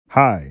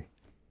Hi,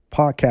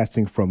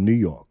 podcasting from New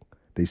York.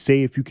 They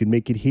say if you can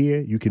make it here,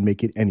 you can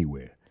make it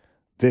anywhere.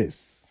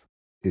 This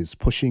is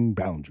Pushing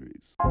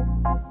Boundaries.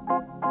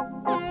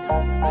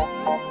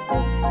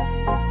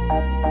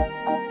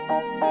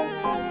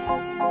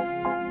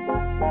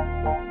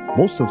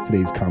 Most of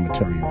today's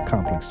commentary on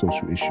complex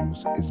social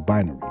issues is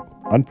binary,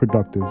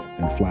 unproductive,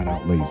 and flat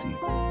out lazy.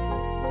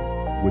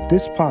 With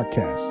this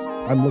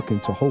podcast, I'm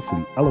looking to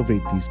hopefully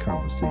elevate these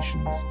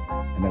conversations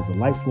and, as a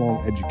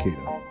lifelong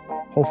educator,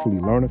 hopefully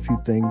learn a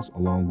few things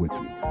along with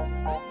you.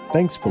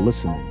 Thanks for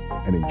listening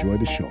and enjoy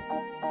the show.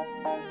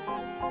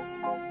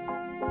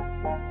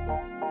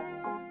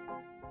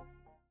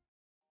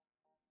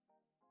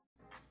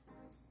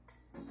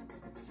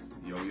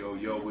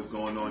 Yo, what's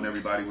going on,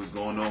 everybody? What's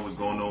going on?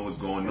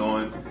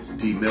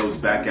 D Mills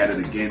back at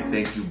it again.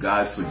 Thank you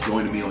guys for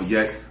joining me on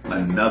yet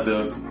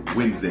another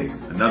Wednesday.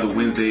 Another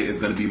Wednesday is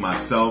going to be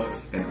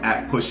myself and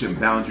at Pushing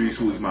Boundaries,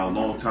 who is my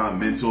longtime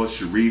mentor,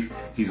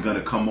 Sharif. He's going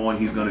to come on.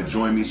 He's going to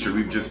join me.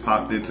 Sharif just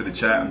popped into the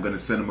chat. I'm going to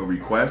send him a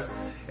request.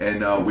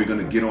 And we're going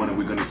to get on and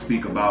we're going to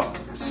speak about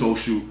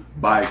social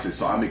biases.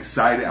 So I'm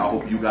excited. I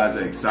hope you guys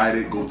are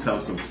excited. Go tell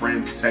some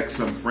friends, text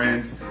some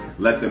friends,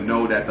 let them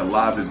know that the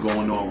live is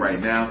going on right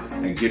now,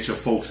 and get your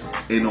folks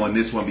in on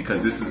this one,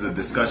 because this is a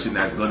discussion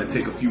that's going to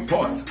take a few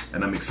parts,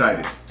 and I'm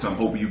excited. So I'm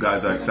hoping you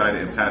guys are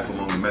excited and pass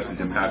along the message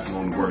and pass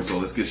along the word. So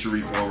let's get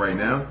Sharif on right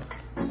now.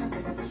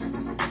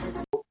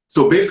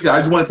 So basically, I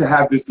just wanted to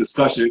have this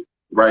discussion,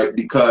 right?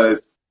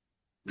 Because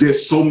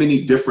there's so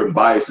many different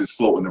biases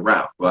floating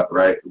around,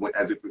 right?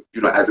 As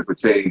it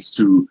pertains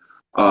to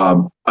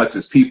us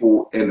as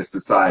people in a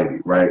society,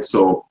 right?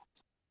 So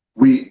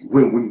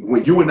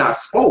when you and I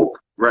spoke,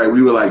 right,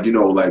 we were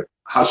like,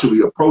 how should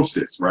we approach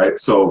this, right?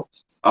 So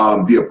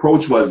the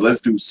approach was,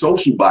 let's do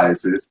social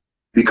biases,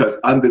 because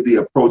under the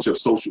approach of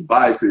social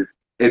biases,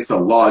 it's a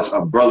large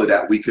umbrella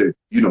that we could,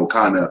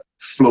 kind of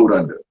float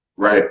under,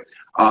 right?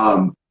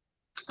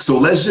 So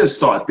let's just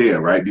start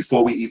there, right?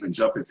 Before we even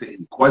jump into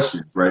any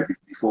questions, right?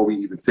 Before we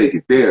even take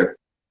it there,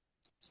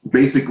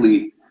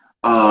 basically,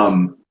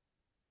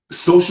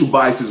 social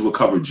biases will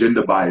cover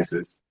gender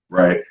biases,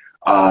 right?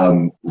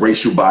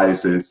 Racial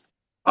biases,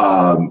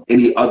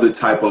 any other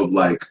type of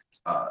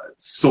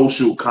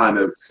social kind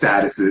of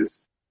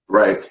statuses,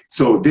 right?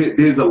 So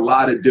there's a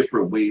lot of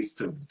different ways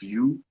to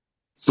view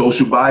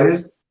social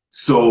bias.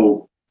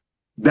 So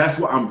that's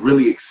why I'm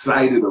really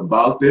excited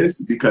about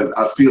this, because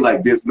I feel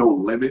like there's no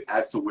limit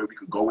as to where we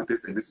could go with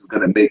this, and this is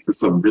going to make for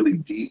some really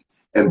deep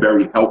and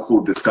very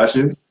helpful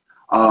discussions.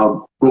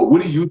 But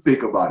what do you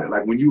think about it?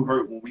 Like, when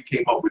we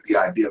came up with the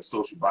idea of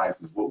social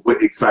biases,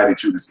 what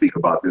excited you to speak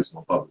about this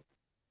one publicly?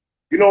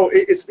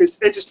 It's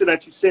interesting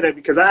that you say that,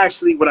 because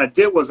what I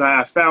did was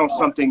I found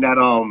something that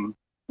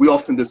we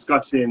often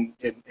discuss in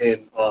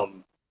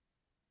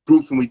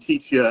groups when we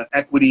teach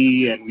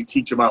equity and we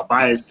teach about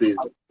biases.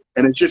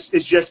 And it's just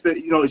that,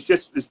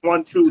 it's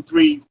 1, 2,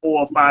 3,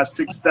 4, 5,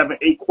 6, 7,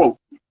 8 quote.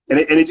 And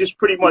it just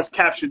pretty much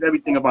captured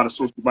everything about a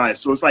social bias.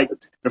 So it's like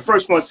the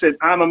first one says,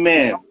 I'm a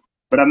man,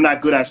 but I'm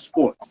not good at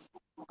sports.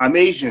 I'm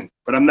Asian,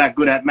 but I'm not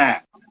good at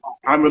math.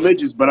 I'm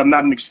religious, but I'm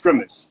not an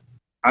extremist.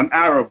 I'm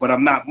Arab, but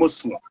I'm not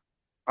Muslim.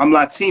 I'm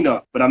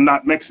Latina, but I'm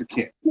not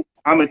Mexican.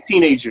 I'm a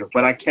teenager,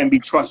 but I can be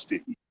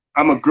trusted.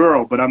 I'm a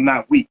girl, but I'm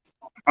not weak.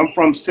 I'm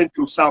from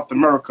Central South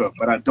America,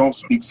 but I don't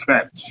speak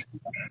Spanish.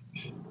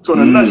 So in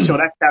a nutshell,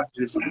 that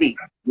captures for me,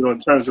 in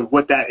terms of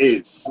what that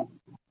is.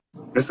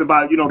 It's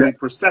about, the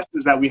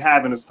perceptions that we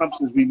have and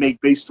assumptions we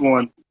make based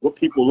on what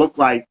people look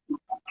like,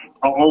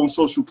 our own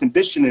social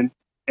conditioning,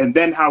 and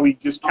then how we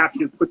just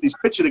put these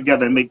pictures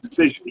together and make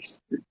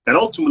decisions that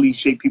ultimately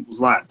shape people's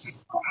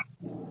lives.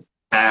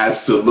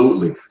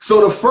 Absolutely.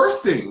 So the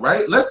first thing,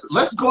 right?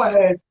 Let's go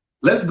ahead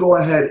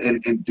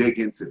and dig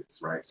into this,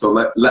 right? So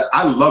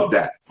I love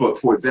that,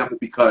 for example,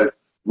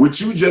 because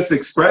what you just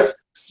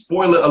expressed,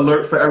 spoiler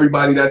alert for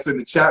everybody that's in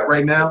the chat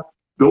right now,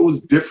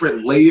 those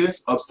different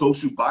layers of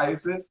social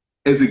biases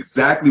is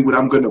exactly what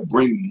I'm going to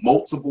bring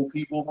multiple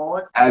people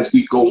on as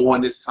we go on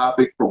this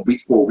topic for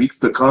weeks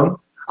to come.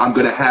 I'm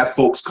going to have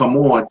folks come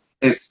on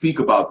and speak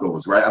about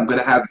those, right? I'm going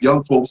to have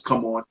young folks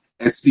come on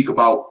and speak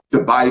about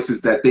the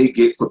biases that they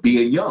get for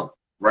being young,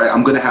 right?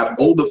 I'm going to have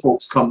older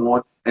folks come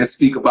on and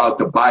speak about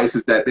the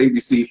biases that they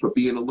receive for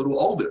being a little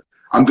older.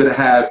 I'm going to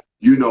have,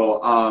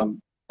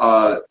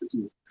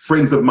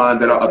 friends of mine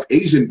that are of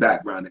Asian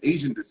background,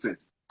 Asian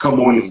descent, come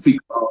on and speak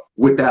about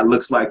what that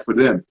looks like for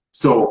them.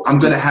 So I'm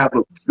going to have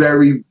a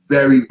very,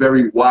 very,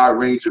 very wide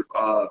range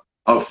of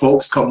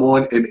folks come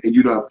on in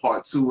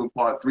part 2 and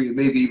part 3, and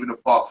maybe even in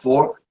part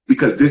 4,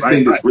 because this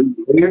thing is really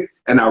weird,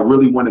 and I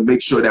really want to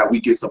make sure that we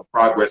get some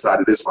progress out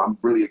of this one. I'm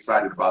really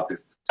excited about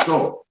this.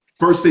 So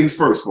first things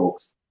first,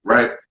 folks,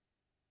 right?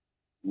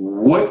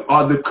 What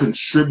are the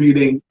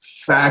contributing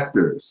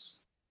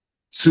factors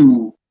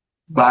to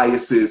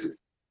biases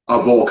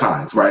of all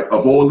kinds, right?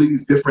 Of all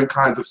these different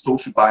kinds of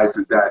social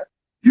biases that,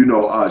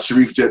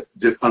 Sharif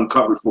just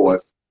uncovered for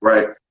us,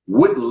 right?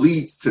 What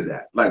leads to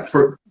that? Like,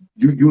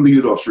 you lead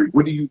it off, Sharif.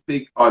 What do you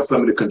think are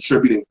some of the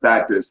contributing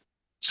factors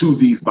to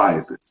these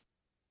biases?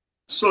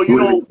 So you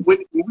know,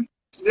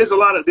 there's a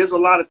lot of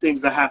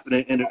things that happen,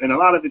 and a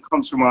lot of it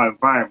comes from our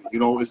environment. You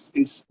know,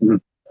 it's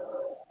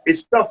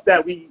stuff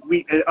that we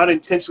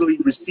unintentionally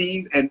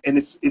receive, and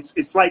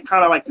it's like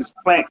kind of like this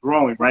plant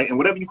growing, right? And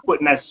whatever you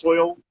put in that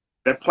soil,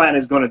 that plant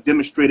is going to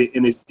demonstrate it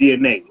in its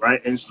DNA,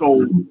 right? And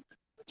so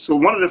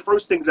one of the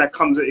first things that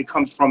comes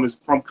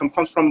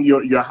from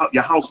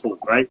your household,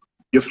 right?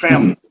 Your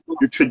family,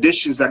 your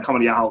traditions that come out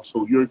of your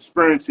household, your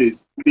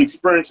experiences, the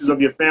experiences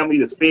of your family,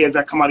 the fears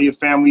that come out of your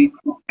family,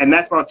 and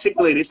that's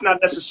articulated. It's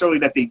not necessarily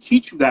that they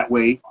teach you that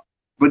way,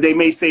 but they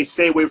may say,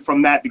 stay away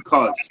from that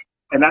because,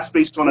 and that's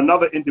based on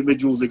another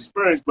individual's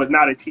experience, but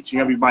now they're teaching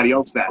everybody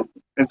else that.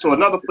 And so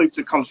another place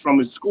it comes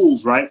from is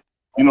schools, right?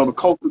 You know, the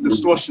cultural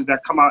distortions that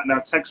come out in our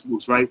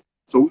textbooks, right?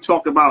 So we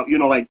talk about, you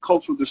know, like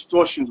cultural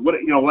distortions, what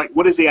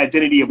is the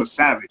identity of a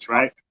savage,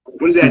 right?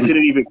 What is the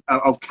identity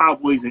of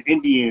cowboys and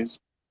Indians?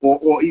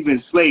 Or even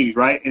slaves,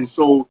 right? And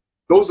so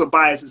those are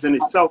biases in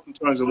itself in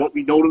terms of what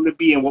we know them to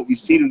be and what we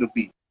see them to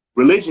be.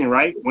 Religion,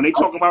 right? When they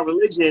talk about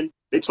religion,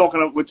 we're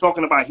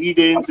talking about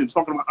heathens and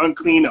talking about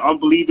unclean and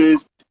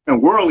unbelievers and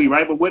worldly,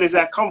 right? But where does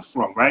that come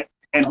from, right?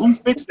 And who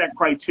fits that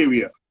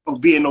criteria of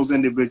being those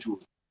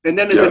individuals? And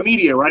then there's the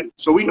media, right?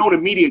 So we know the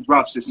media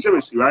drops it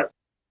seriously, right?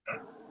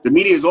 The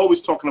media is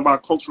always talking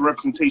about cultural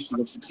representations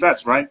of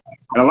success, right?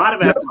 And a lot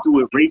of it has to do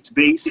with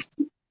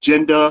race-based,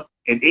 gender,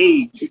 and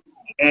age.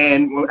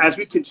 And as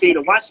we continue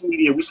to watch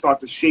media, we start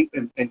to shape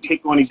and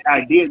take on these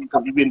ideas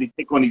because we begin to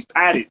take on these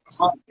patterns.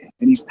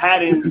 And these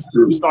patterns,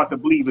 we start to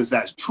believe is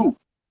as truth.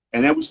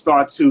 And then we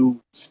start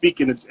to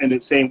speak in the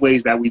same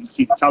ways that we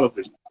see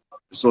television.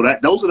 So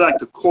those are like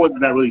the causes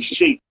that really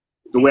shape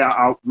the way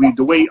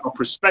our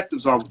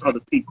perspectives are with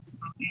other people.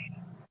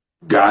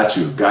 Got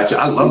you.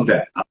 I love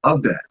that.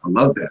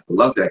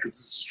 Because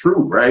it's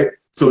true, right?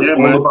 So it's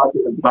all about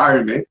the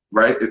environment,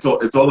 right? It's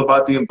all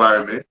about the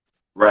environment.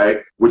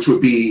 Right, which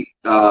would be,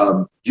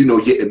 you know,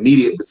 your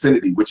immediate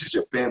vicinity, which is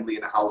your family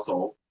and the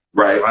household,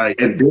 right?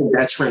 And then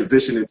that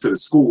transition into the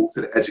school,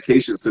 to the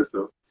education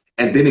system,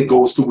 and then it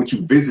goes to what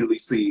you visually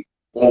see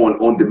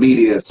on the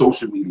media and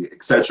social media,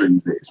 etc.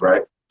 these days,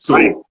 right?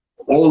 So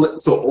all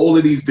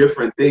of these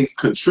different things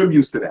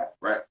contributes to that,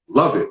 right?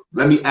 Love it.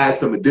 Let me add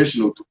some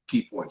additional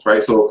key points,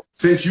 right? So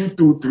since you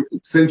threw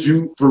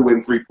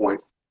in 3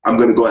 points, I'm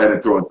going to go ahead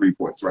and throw in 3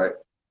 points, right?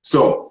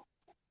 So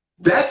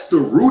that's the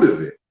root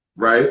of it.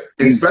 Right,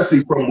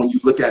 especially from when you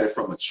look at it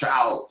from a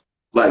child,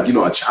 like, you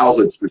know, a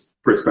childhood's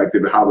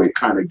perspective and how it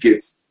kind of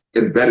gets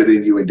embedded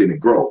in you and then it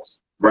grows,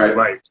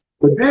 right?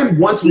 But then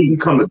once we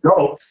become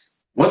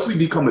adults,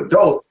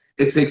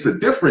 it takes a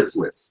different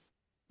twist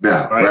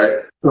now,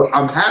 right? So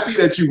I'm happy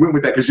that you went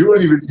with that because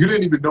you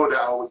didn't even know that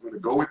I was going to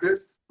go with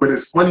this. But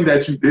it's funny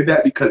that you did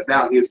that because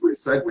now here's where it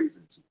segues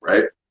into,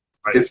 right?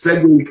 It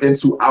segues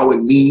into our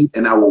need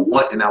and our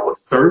want and our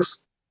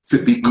thirst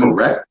to be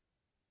correct,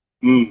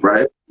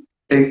 right?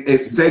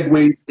 It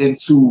segues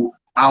into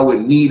our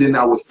need and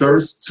our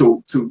thirst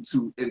to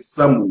in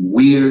some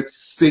weird,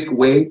 sick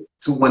way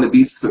to want to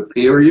be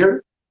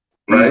superior,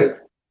 right?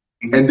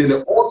 And then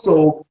it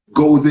also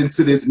goes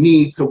into this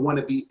need to want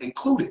to be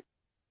included.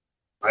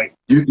 Right.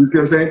 You see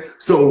what I'm saying?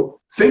 So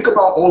think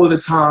about all of the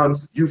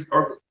times you've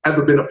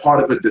ever been a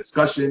part of a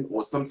discussion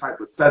or some type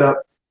of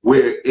setup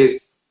where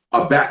it's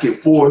a back and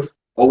forth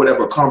or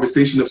whatever,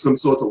 conversation of some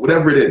sort or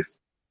whatever it is.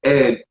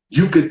 And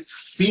you could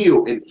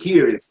feel and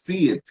hear and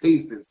see and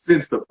taste and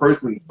sense the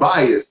person's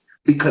bias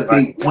because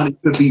they wanted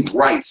to be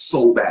right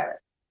so bad.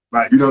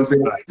 You know what I'm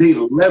saying? They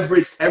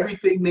leveraged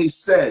everything they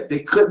said. They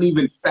couldn't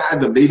even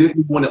fathom. They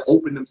didn't want to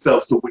open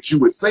themselves to what you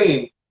were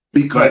saying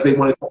because they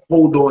wanted to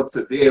hold on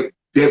to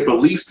their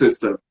belief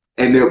system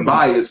and their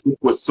bias, which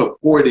was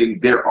supporting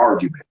their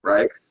argument,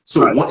 right?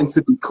 So wanting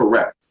to be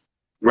correct,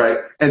 right?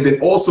 And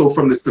then also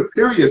from the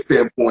superior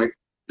standpoint,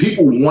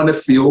 people want to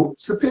feel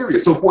superior.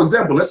 So, for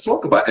example, let's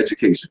talk about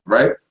education,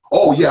 right?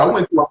 Oh, yeah, I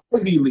went to a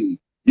Ivy League.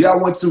 Yeah, I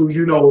went to,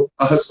 you know,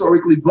 a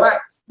historically Black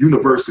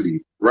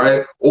university,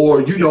 right?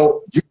 Or, you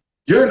know,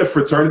 you're in a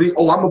fraternity.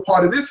 Oh, I'm a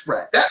part of this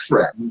frat, that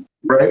frat,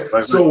 right?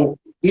 So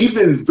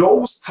even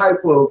those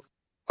type of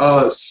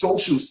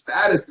social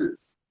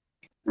statuses,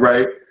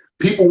 right?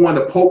 People want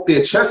to poke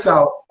their chests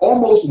out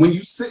almost when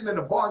you sitting in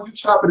a bar, you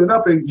chopping it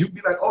up and you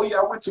be like, oh, yeah,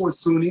 I went to a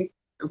SUNY.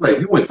 It's like,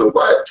 you went to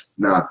what?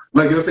 Nah.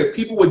 Like, you know what I'm saying?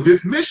 People would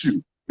dismiss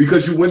you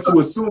because you went to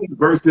a SUNY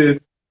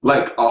versus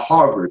like a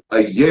Harvard,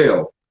 a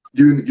Yale,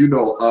 you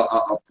know,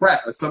 a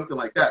Pratt or something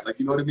like that. Like,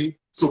 you know what I mean?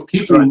 So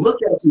people look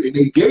at you and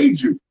they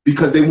gauge you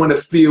because they want to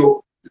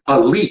feel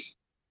elite.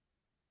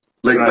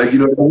 Like, you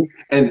know what I mean?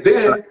 And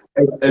then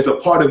as a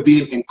part of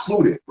being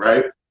included,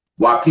 right?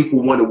 Why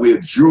people want to wear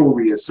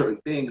jewelry and certain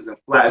things and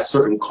flash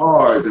certain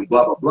cars and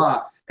blah, blah,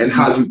 blah, and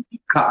how you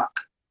peacock,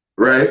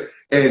 right?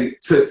 And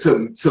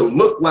to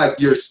look like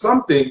you're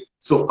something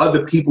so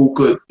other people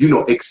could, you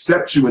know,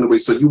 accept you in a way.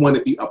 So you want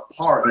to be a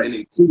part and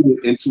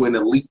included into an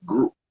elite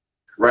group,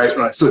 right?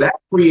 So that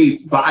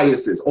creates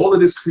biases. All of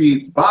this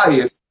creates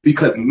bias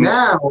because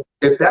now,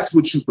 if that's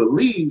what you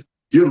believe,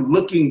 you're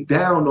looking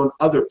down on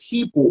other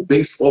people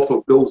based off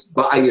of those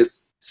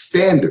bias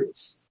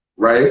standards,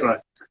 right?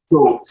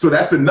 So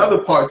that's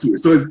another part to it.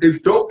 So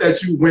it's dope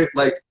that you went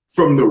like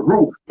from the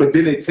root, but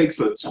then it takes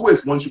a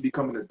twist once you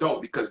become an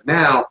adult, because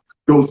now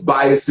those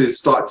biases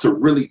start to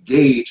really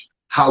gauge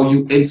how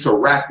you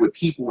interact with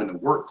people in the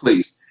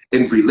workplace,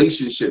 in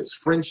relationships,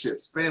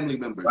 friendships, family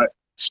members, Right.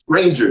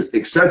 strangers,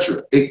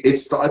 etc. It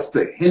starts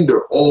to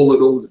hinder all of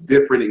those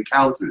different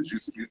encounters. You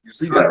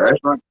see that, right?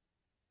 Right.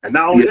 And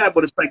not only that,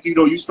 but it's like,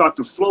 you start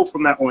to flow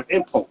from that on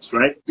impulse,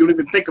 right? You don't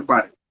even think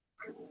about it.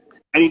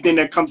 Anything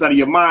that comes out of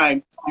your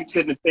mind, you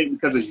tend to think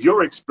because it's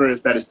your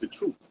experience that is the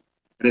truth.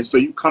 And then so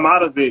you come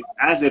out of it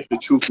as if the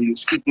truth, and you're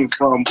speaking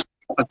from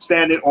a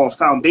standard or a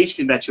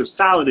foundation that you're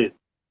solid in.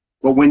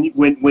 But when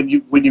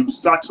you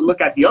start to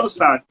look at the other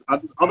side,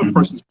 other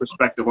person's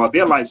perspective or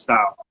their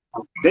lifestyle,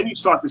 then you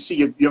start to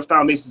see your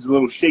foundation is a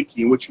little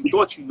shaky, and what you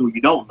thought you knew,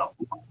 you don't know,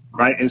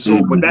 right? And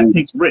so, but that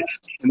takes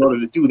risk in order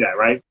to do that,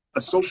 right?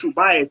 A social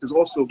bias is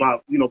also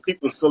about,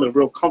 people feeling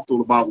real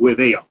comfortable about where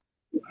they are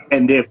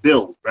and their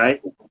build,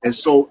 right? And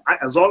so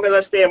as long as I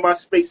stay in my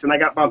space and I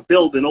got my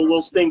build and all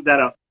those things that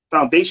are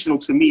foundational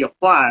to me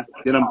apply,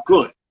 then I'm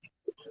good.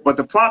 But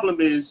the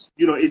problem is,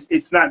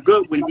 it's not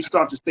good when we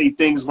start to say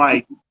things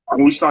like,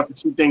 when we start to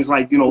see things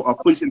like, a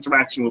police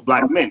interaction with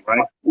black men,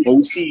 right? Or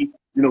we see,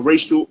 the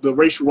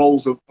racial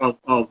roles of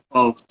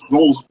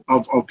roles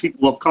of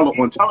people of color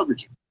on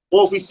television.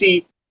 Or if we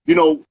see,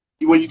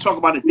 when you talk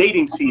about a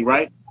dating scene,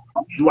 right?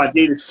 Do I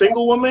date a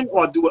single woman,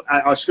 or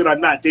should I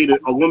not date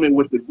a woman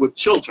with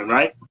children,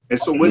 right? And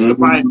so what's the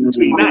bias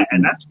between that?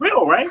 And that's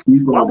real, right?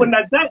 Why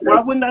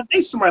wouldn't I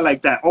date somebody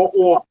like that?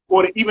 Or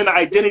even the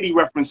identity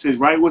references,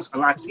 right? What's a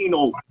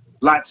Latino,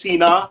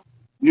 Latina,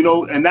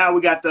 and now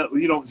we got the,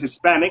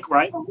 Hispanic,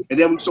 right? And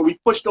then so we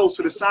push those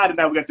to the side, and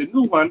now we got the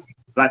new one,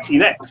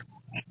 Latinx,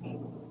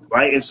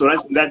 right? And so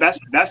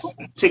that's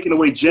taking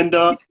away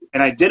gender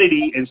and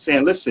identity and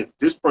saying, listen,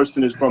 this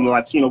person is from the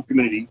Latino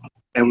community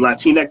and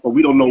Latinx, but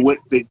we don't know what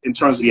in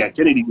terms of the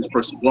identity this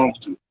person belongs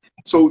to.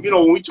 So,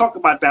 when we talk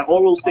about that,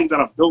 all those things that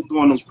are built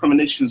on those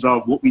premonitions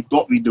of what we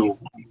thought we do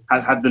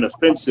has been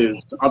offensive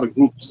to other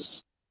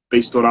groups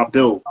based on our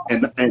build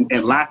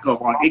and lack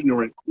of our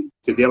ignorance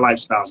to their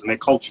lifestyles and their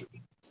culture.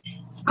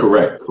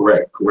 Correct.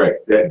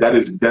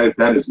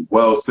 That is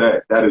well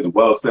said. That is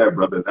well said,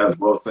 brother. That is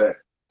well said.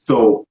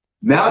 So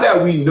now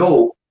that we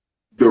know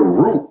the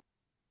root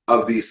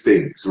of these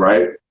things,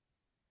 right?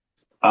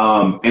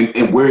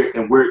 And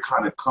where it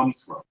kind of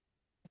comes from.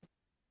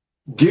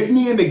 Give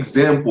me an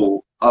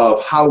example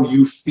of how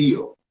you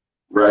feel,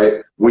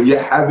 right? When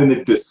you're having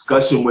a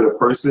discussion with a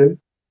person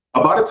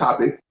about a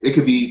topic, it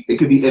could be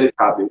any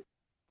topic,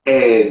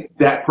 and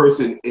that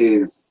person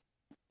is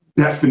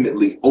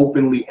definitely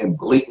openly and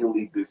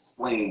blatantly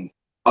displaying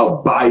a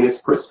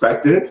biased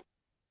perspective,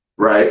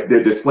 right?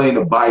 They're displaying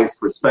a biased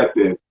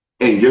perspective,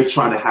 and you're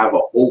trying to have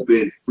an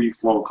open,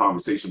 free-flowing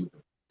conversation with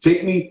them.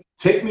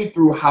 Take me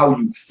through how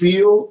you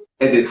feel,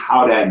 and then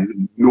how that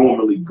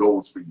normally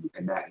goes for you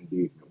in that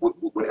engagement.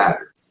 What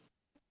happens?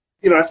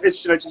 It's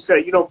interesting that you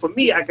said. For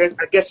me, I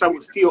guess I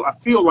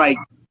feel like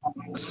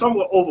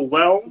somewhat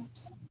overwhelmed,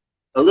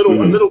 a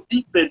little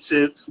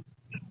defensive.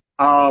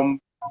 And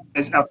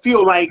I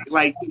feel like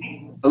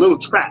a little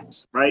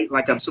trapped, right?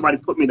 Like if somebody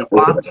put me in a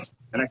box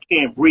and I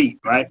can't breathe,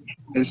 right?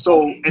 And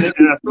so, and I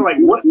feel like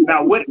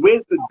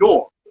where's the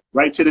door,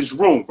 right, to this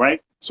room,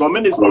 right? So I'm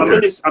in this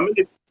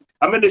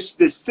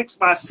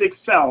 6x6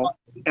 cell,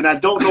 and I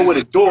don't know where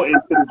the door is to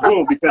the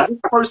room because this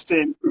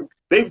person,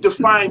 they've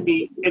defined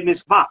me in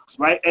this box,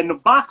 right? And the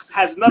box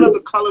has none of the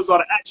colors or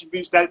the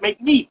attributes that make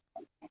me,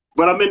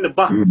 but I'm in the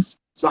box.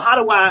 So how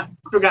do I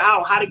figure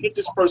out how to get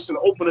this person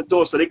to open the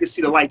door so they can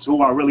see the light to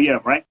who I really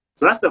am, right?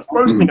 So that's the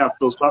first thing I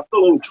feel. So I feel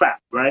a little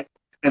trapped, right?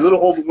 And a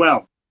little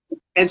overwhelmed.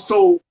 And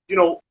so,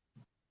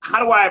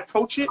 how do I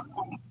approach it?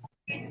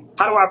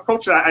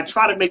 I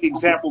try to make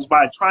examples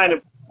by trying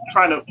to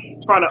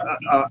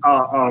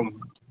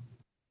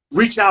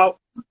reach out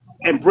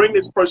and bring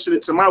this person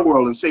into my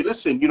world and say,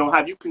 listen,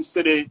 have you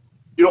considered,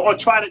 or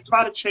try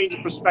to change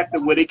the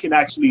perspective where they can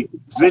actually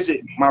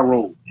visit my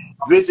role,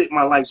 visit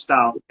my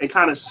lifestyle, and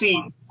kind of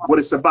see what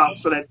it's about,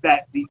 so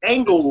that the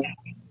angle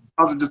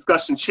of the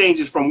discussion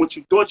changes from what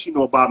you thought you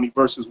know about me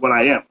versus what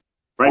I am,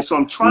 right? So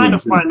I'm trying to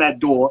find that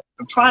door.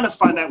 I'm trying to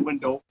find that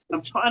window.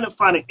 I'm trying to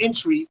find an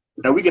entry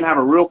that we can have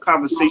a real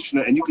conversation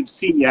and you can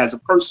see me as a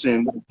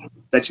person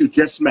that you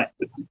just met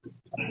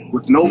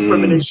with no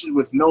premonition,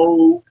 with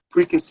no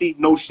preconceived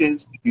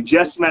notions. You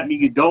just met me.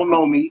 You don't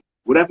know me.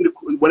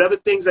 Whatever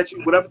things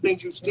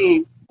you've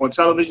seen on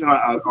television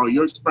or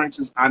your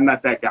experiences, I'm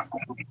not that guy,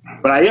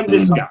 but I am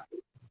this guy.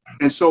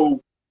 And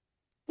so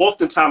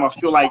oftentimes I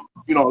feel like,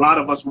 a lot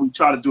of us, what we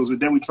try to do is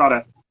then we try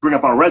to bring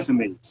up our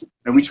resumes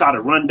and we try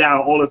to run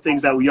down all the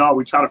things that we are.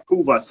 We try to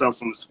prove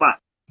ourselves on the spot,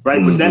 right?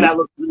 But then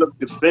we look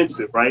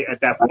defensive, right?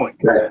 At that point,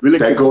 we look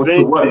that goes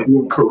to what?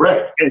 Being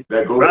correct.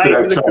 That goes to that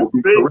trying to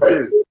be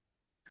correct.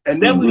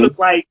 And then we look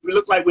like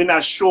we're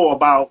not sure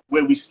about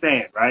where we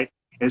stand, right?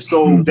 And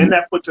so then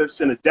that puts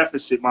us in a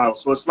deficit model.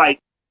 So it's like,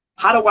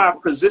 how do I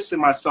position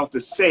myself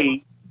to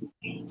say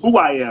who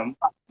I am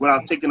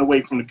without taking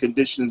away from the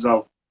conditions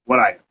of what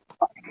I am?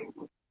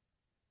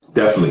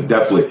 Definitely,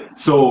 definitely.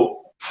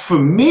 So for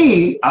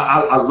me,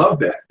 I love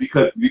that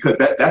because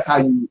that's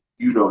how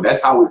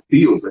that's how it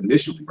feels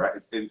initially, right?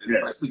 And Yeah.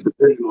 especially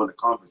depending on the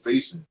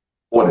conversation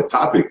or the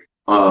topic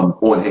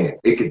on hand,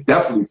 it could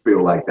definitely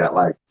feel like that.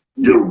 Like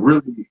you're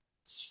really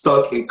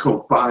stuck and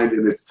confined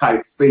in this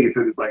tight space,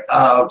 and it's like,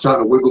 I'm trying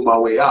to wiggle my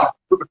way out.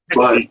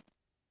 But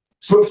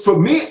for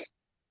me,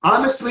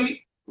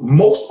 honestly,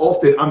 most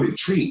often I'm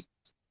intrigued,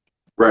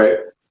 right?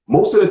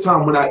 Most of the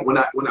time when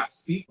I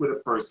speak with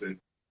a person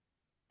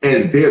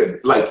and they're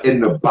like,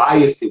 and the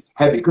bias is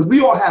heavy because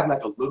we all have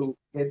like a little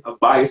hint of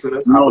bias in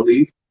us, I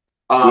believe.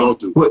 We all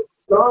do. But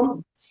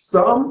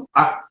some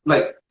I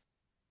like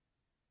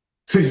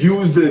to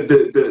use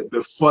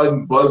the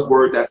fun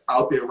buzzword that's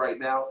out there right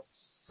now.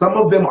 Some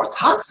of them are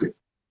toxic,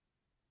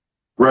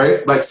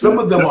 right? Like some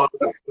of them are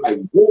like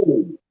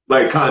whoa,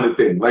 like kind of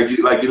thing. Like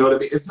you know what I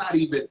mean? It's not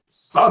even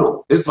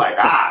subtle. It's like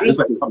it's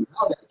like coming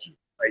out at you.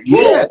 Like,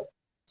 yeah.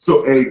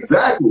 So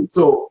exactly.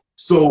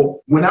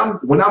 So when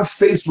I'm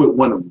faced with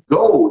one of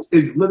those,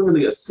 it's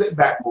literally a sit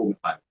back moment.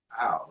 Like,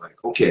 wow, like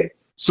okay.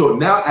 So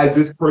now as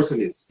this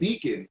person is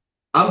speaking,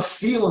 I'm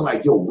feeling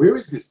like, yo, where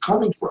is this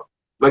coming from?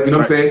 Like, you know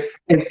what I'm saying?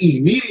 And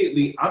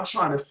immediately I'm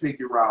trying to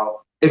figure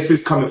out if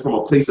it's coming from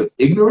a place of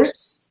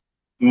ignorance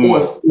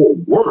or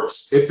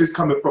worse, if it's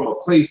coming from a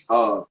place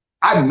of,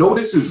 I know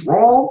this is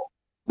wrong,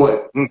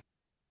 but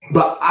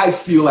I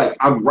feel like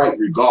I'm right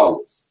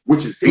regardless,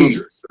 which is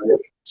dangerous. Right?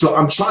 So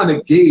I'm trying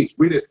to gauge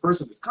where this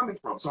person is coming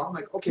from. So I'm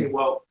like, okay,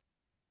 well,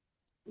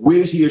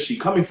 where's he or she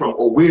coming from,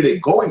 or where are they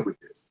going with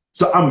this?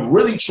 So I'm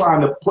really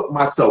trying to put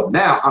myself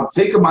now, I'm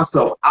taking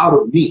myself out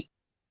of me,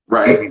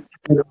 right?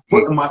 And I'm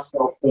putting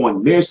myself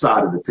on their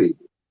side of the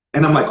table.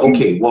 And I'm like,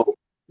 okay, well,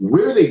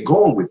 where are they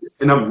going with this?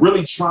 And I'm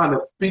really trying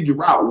to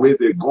figure out where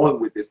they're going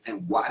with this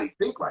and why they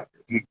think like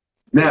this.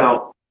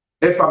 Now,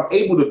 if I'm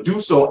able to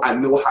do so, I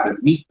know how to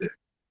meet them,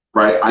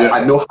 right?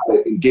 I know how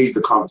to engage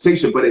the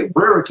conversation, but in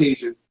rare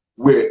occasions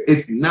where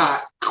it's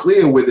not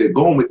clear where they're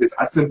going with this,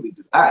 I simply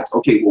just ask,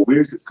 okay, well,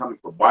 where's this coming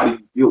from? Why do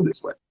you feel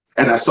this way?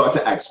 And I start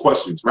to ask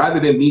questions. Rather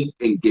than me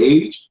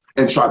engage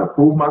and try to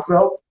prove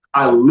myself,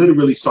 I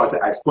literally start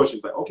to ask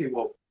questions like, okay,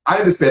 well, I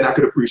understand, I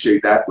could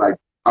appreciate that, like,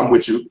 I'm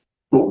with you,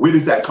 but where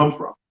does that come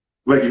from?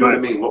 Like, you know what I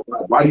mean?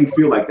 Why do you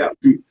feel like that?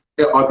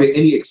 Are there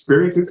any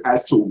experiences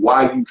as to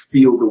why you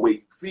feel the way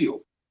you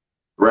feel?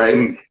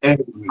 Right?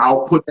 And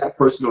I'll put that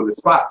person on the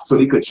spot so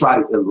they could try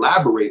to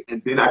elaborate,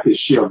 and then I could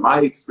share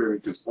my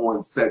experiences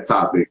on said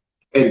topic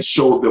and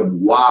show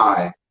them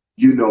why,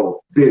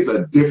 there's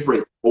a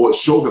different, or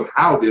show them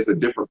how there's a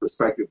different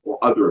perspective or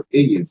other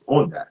opinions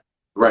on that.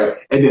 Right?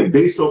 And then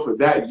based off of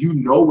that,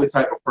 what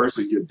type of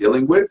person you're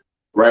dealing with,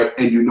 right?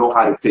 And you know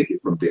how to take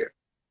it from there.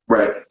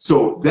 Right?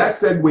 So that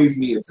segues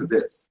me into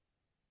this,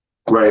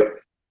 right?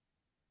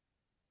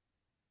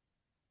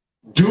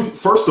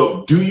 First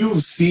off, do you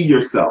see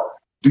yourself?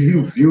 Do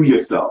you view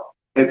yourself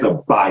as a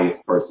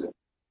biased person?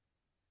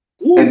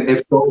 Ooh. And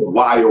if so,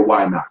 why or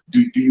why not?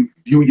 Do you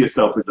view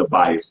yourself as a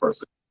biased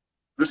person?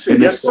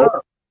 Listen, yes,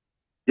 sir.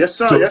 Yes,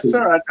 sir. Yes,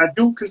 sir. I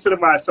do consider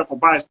myself a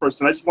biased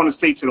person. I just want to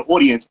say to the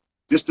audience,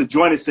 just to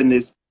join us in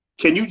this,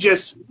 can you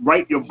just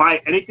write your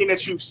bias, anything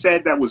that you've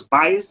said that was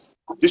biased,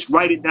 just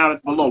write it down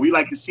below. We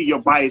like to see your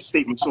bias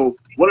statement. So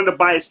one of the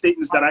bias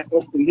statements that I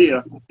often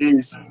hear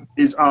is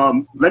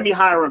let me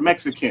hire a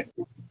Mexican.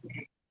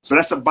 So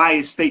that's a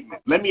biased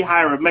statement. Let me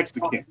hire a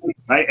Mexican,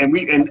 right? And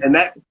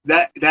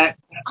that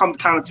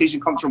connotation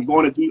comes from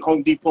going to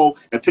Home Depot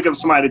and pick up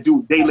somebody to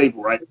do day labor,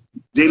 right?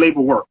 Day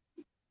labor work.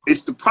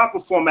 It's the proper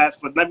format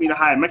for let me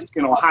hire a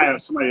Mexican or hire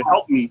somebody to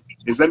help me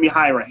is let me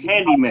hire a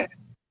handyman.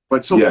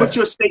 But so put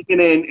your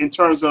statement in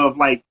terms of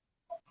like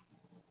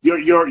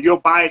your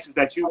biases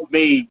that you've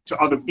made to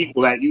other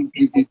people that you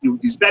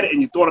said it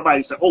and you thought about it.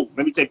 You said, oh,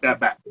 let me take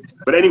that back.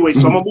 But anyway,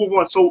 so I'm gonna move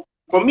on. So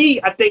for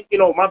me, I think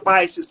my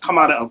biases come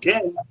out of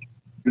again,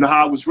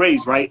 how I was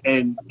raised, right,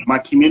 and my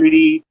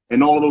community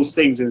and all of those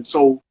things. And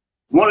so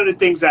one of the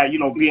things that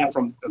being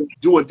from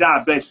do or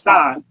die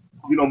Bed-Stuy,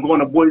 going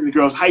to Boys and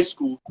Girls High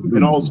School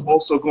and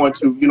also going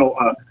to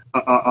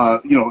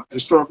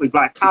historically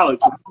black college,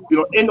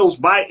 in those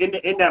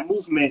in that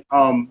movement,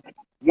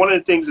 one of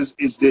the things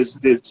is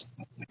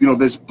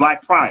this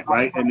black pride,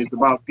 right? And it's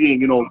about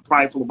being,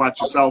 prideful about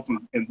yourself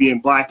and being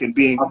black and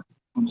being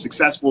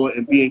successful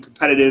and being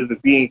competitive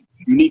and being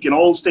unique and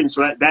all those things.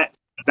 So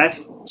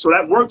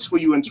that works for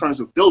you in terms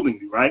of building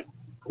you, right?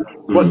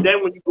 But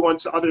then when you go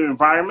into other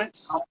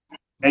environments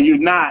and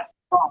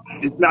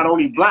it's not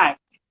only black,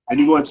 and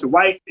you go into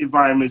white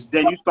environments,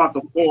 then you start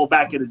to fall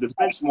back into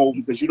defense mode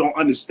because you don't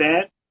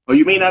understand or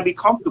you may not be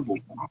comfortable.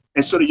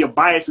 And so your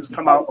biases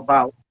come out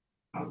about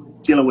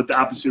dealing with the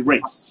opposite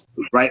race,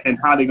 right? And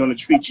how they're going to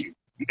treat you.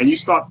 And you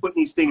start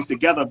putting these things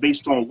together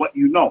based on what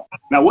you know.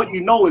 Now, what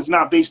you know is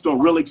not based on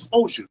real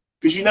exposure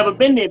because you've never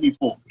been there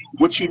before.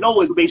 What you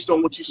know is based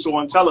on what you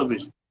saw on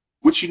television.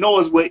 What you know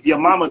is what your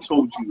mama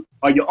told you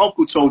or your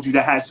uncle told you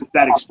that has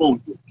that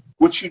exposure.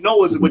 what you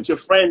know is what your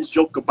friends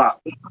joke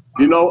about.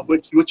 You know,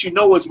 what you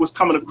know is what's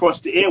coming across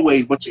the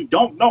airways, but you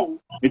don't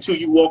know until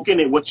you walk in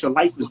it what your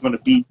life is going to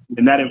be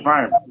in that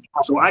environment.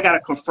 So I got to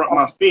confront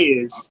my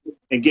fears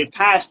and get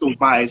past those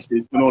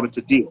biases in order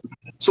to deal.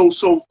 So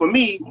for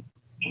me,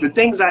 the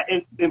things that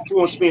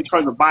influence me in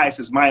terms of bias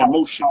is my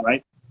emotion,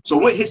 right? So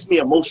what hits me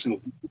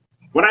emotionally?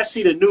 When I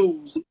see the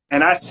news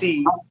and I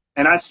see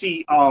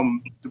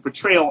the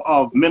portrayal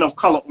of men of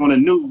color on the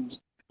news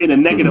in a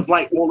negative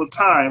light all the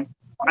time,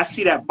 I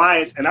see that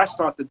bias and I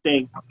start to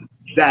think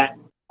that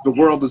the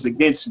world is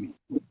against me.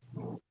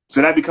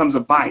 So that becomes a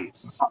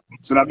bias.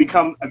 So that I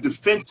become a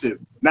defensive.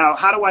 Now,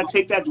 how do I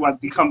take that?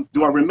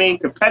 Do I remain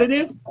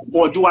competitive,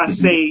 or do I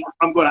say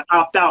I'm going to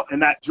opt out and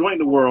not join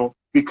the world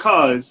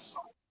because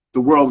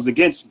the world is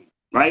against me,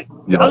 right?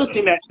 The other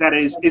thing that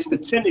is the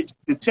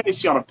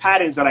tendency or the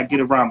patterns that I get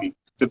around me,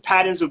 the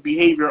patterns of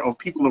behavior of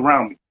people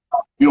around me.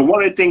 You know,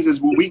 one of the things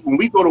is when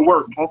we go to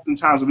work,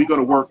 oftentimes when we go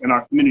to work in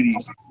our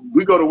communities,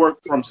 we go to work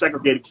from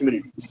segregated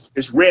communities.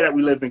 It's rare that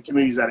we live in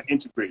communities that are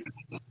integrated.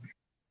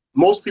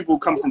 Most people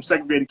come from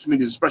segregated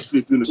communities, especially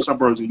if you're in the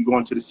suburbs and you go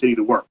into the city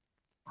to work.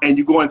 And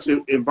you go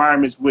into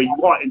environments where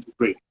you are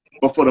integrated.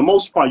 But for the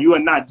most part, you are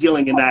not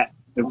dealing in that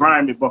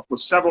environment. But for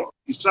several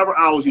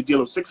hours, you deal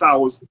with 6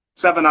 hours,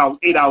 7 hours,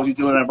 8 hours, you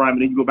deal in that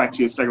environment, then you go back to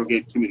your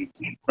segregated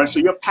communities. Right? So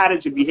your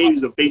patterns and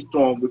behaviors are based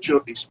on what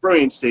you're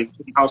experiencing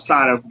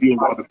outside of being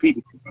with other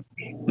people.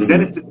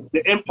 Then it's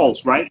the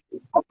impulse, right?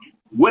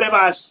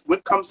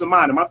 What comes to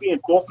mind? Am I being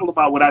thoughtful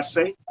about what I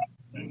say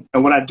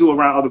and what I do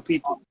around other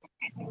people?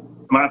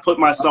 Am I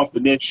putting myself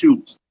in their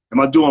shoes? Am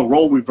I doing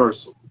role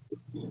reversal?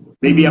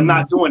 Maybe I'm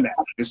not doing that.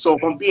 And so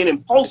if I'm being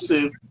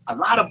impulsive, a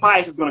lot of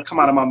bias is going to come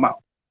out of my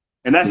mouth.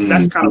 And that's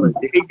kind of like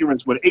the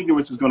ignorance, where the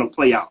ignorance is going to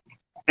play out.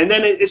 And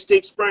then it's the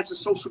experience of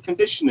social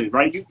conditioning,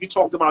 right? You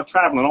talked about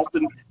traveling.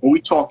 Often when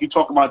we talk, you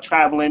talk about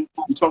traveling.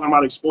 You're talking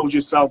about expose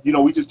yourself. You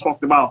know, we just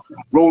talked about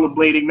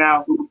rollerblading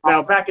now.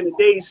 Now, back in the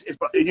days,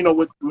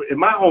 with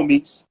my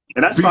homies,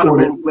 and I try to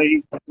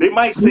rollerblade, they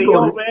might say,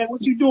 yo, man,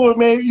 what you doing,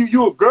 man?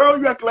 You a girl?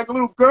 You acting like a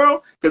little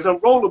girl? Because I'm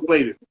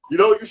rollerblading. You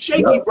know, you're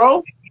shaky,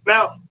 bro.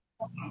 Now,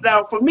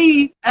 for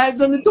me, it has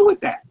nothing to do with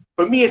that.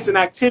 For me, it's an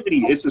activity.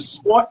 It's a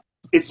sport.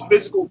 It's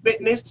physical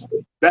fitness.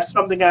 That's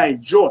something I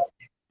enjoy.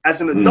 As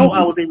an adult,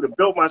 I was able to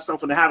build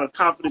myself and to have a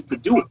confidence to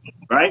do it,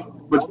 right?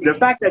 But the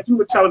fact that you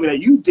were telling me that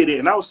you did it,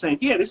 and I was saying,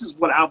 yeah, this is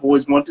what I've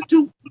always wanted to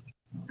do.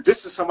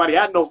 This is somebody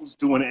I know who's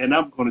doing it, and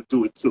I'm going to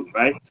do it too,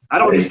 right? I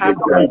don't just have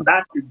to play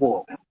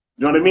basketball. You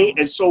know what I mean?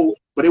 And so,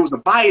 but it was a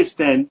bias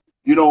then,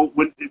 and then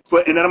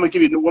I'm going to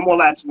give you one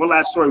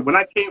last story. When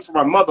I came from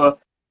my mother,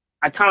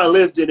 I kind of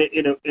lived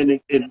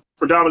in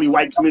predominantly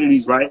white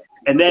communities, right?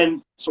 And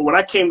then, so when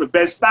I came to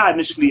Bed-Stuy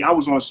initially, I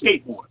was on a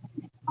skateboard.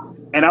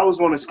 And I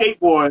was on a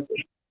skateboard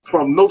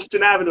from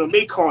Nostrand Avenue and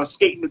Macon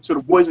skating into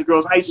the Boys and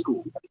Girls High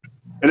School.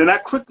 And then I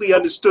quickly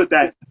understood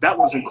that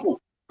wasn't cool.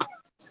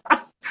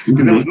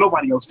 Because there was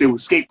nobody else there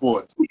with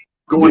skateboards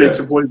going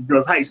into Boys and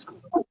Girls High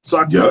School. So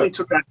I quickly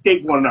took that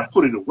skateboard and I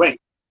put it away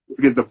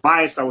because the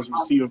bias I was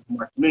receiving from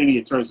my community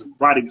in terms of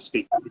riding a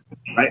skateboard.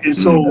 Right? And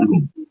so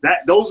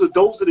those are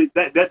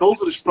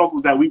the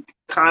struggles that we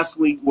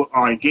constantly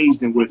are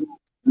engaged in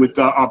with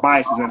our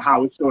biases and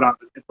how it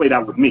played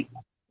out with me.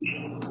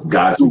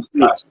 Gotcha.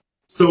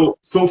 So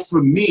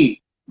for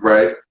me,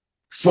 right,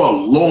 for a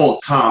long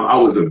time, I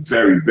was a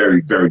very, very,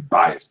 very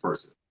biased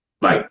person,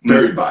 like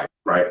very biased,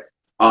 right?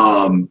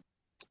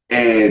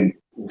 And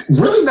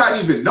really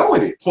not even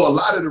knowing it for a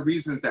lot of the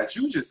reasons that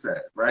you just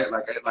said, right?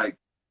 Like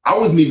I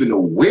wasn't even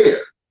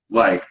aware,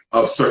 like,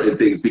 of certain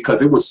things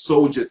because it was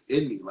so just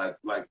in me,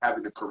 like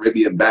having a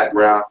Caribbean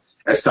background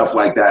and stuff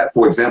like that.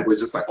 For example, it's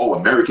just like, oh,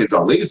 Americans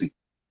are lazy.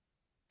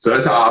 So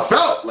that's how I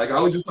felt. Like I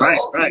was just like,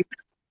 right.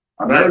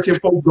 American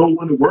folk don't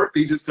want to work.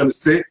 They just gonna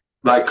sit,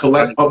 like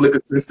collect public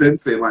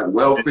assistance and like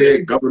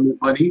welfare, government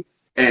money,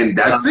 and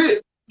that's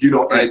it.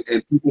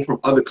 And people from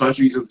other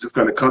countries is just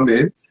gonna come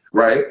in,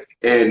 right?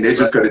 And they're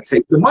just gonna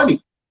take the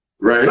money,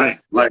 right?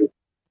 Like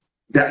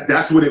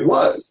that's what it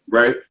was,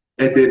 right?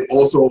 And then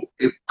also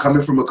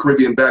coming from a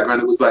Caribbean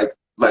background, it was like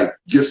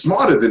you're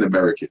smarter than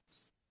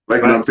Americans.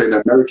 Like, you know what I'm saying?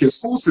 The American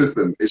school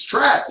system is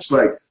trash.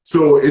 Like,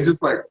 so it's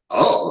just like,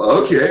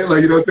 oh, okay.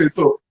 Like, you know what I'm saying?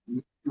 So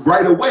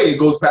right away, it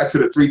goes back to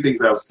the three things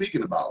I was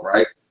speaking about,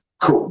 right?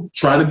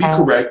 Trying to be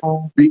correct,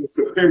 being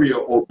superior,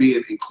 or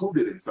being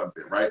included in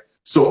something, right?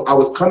 So I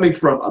was coming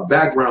from a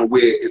background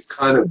where it's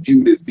kind of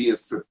viewed as being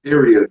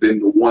superior than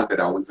the one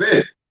that I was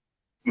in,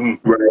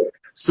 right?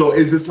 So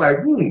it's just like,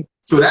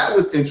 So that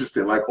was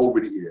interesting, like over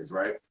the years,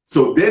 right?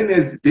 So then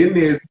there's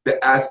the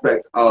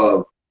aspect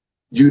of,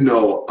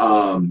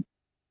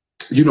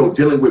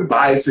 dealing with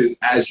biases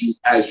as you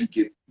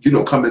get,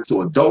 come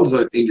into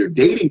adulthood and you're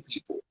dating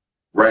people.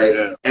 Right.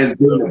 Yeah. And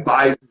then the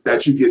biases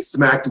that you get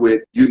smacked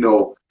with,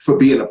 for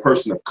being a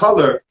person of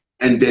color,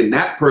 and then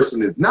that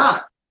person is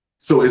not.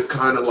 So it's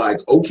kind of like,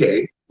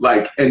 okay,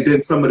 like, and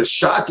then some of the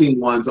shocking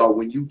ones are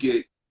when you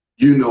get,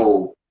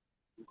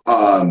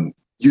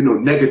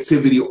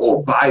 negativity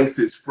or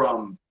biases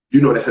from,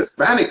 the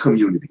Hispanic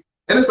community.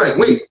 And it's like,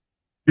 wait,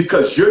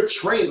 because you're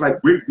trained, like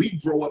we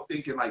grow up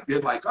thinking like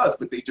they're like us,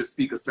 but they just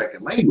speak a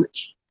second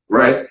language,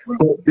 right?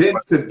 But then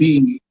to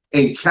be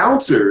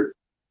encountered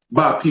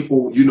by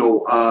people,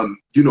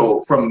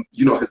 from,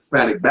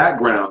 Hispanic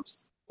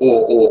backgrounds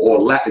or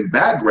Latin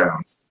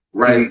backgrounds,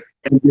 right?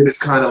 And then it's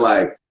kind of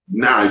like,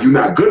 nah, you're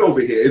not good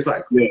over here. It's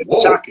like,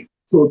 whoa. Shocking.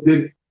 So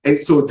then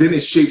it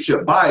shapes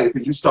your bias,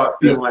 and you start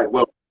feeling like,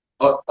 well,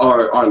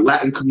 are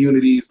Latin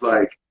communities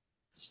like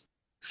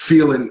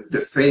feeling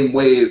the same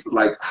way as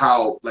like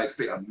how, like,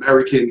 say,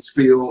 Americans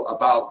feel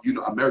about,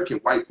 American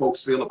white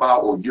folks feel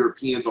about, or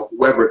Europeans or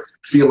whoever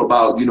feel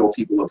about,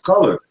 people of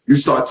color. You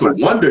start to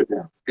wonder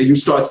now, and you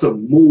start to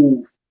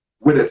move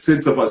with a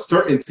sense of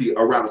uncertainty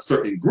around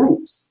certain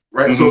groups,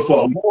 right? So for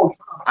a long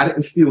time, I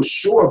didn't feel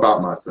sure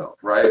about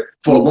myself, right?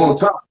 For a long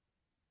time.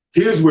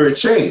 Here's where it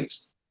changed.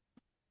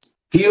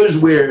 Here's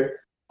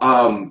where,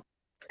 and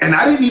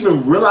I didn't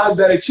even realize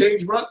that it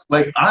changed, bro.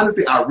 Like,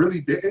 honestly, I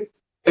really didn't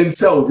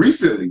until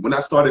recently when I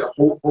started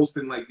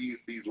hosting like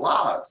these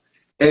lives.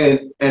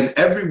 And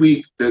every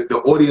week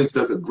the audience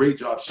does a great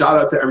job. Shout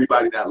out to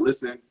everybody that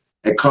listens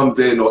and comes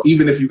in, or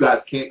even if you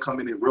guys can't come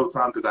in real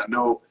time, because I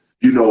know,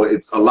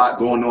 it's a lot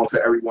going on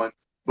for everyone.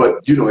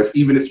 But,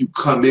 even if you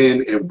come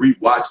in and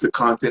rewatch the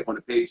content on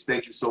the page,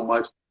 thank you so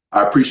much.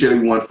 I appreciate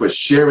everyone for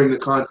sharing the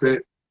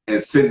content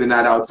and sending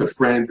that out to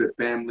friends and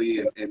family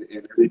and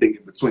everything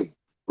in between,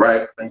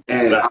 right?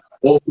 And I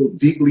also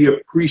deeply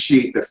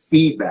appreciate the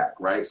feedback,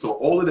 right? So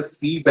all of the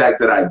feedback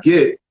that I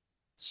get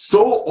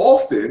so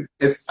often,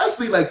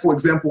 especially like, for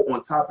example,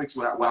 on topics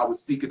where I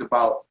was speaking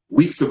about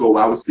weeks ago,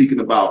 I was speaking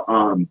about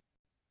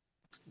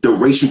the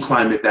racial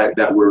climate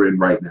that we're in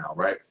right now,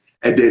 right?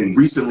 And then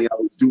recently I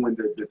was doing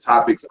the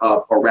topics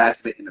of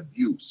harassment and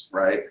abuse,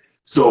 right?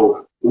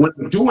 So when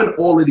I'm doing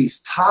all of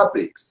these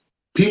topics,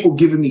 people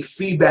giving me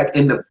feedback,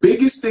 and the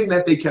biggest thing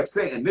that they kept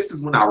saying, and this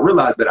is when I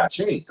realized that I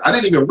changed. I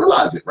didn't even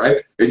realize it, right?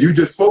 And you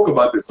just spoke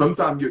about this.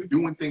 Sometimes you're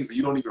doing things and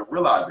you don't even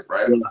realize it,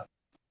 right?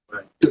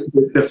 Right.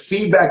 The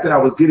feedback that I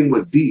was getting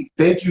was deep.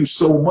 Thank you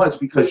so much,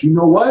 because you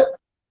know what?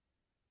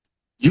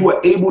 You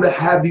were able to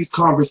have these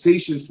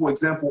conversations, for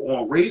example,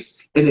 on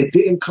race, and it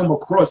didn't come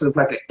across as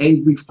like an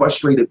angry,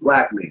 frustrated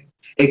Black man.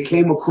 It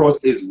came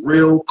across as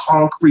real,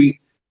 concrete,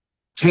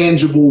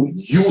 tangible,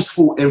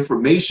 useful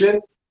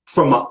information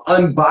from an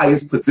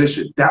unbiased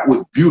position. That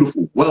was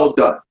beautiful. Well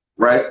done,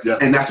 right? Yeah.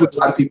 And that's what a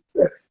lot of people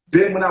said.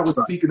 Then when I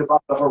was speaking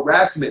about the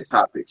harassment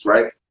topics,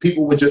 right,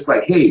 people were just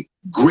like, hey,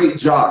 great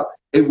job.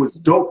 It was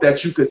dope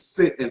that you could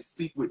sit and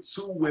speak with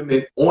two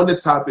women on the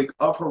topic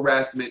of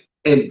harassment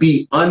and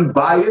be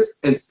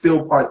unbiased and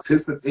still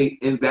participate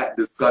in that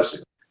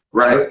discussion,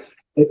 right?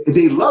 And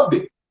they loved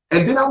it.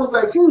 And then I was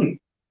like, And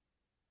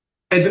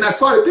then I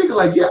started thinking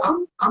like, yeah,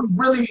 I'm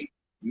really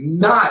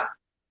not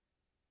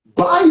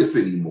biased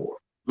anymore.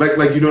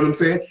 Like, you know what I'm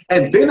saying?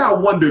 And then I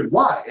wondered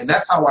why. And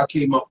that's how I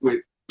came up with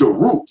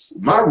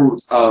my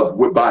roots of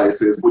what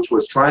bias is, which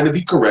was trying to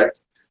be correct,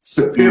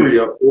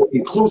 superior, or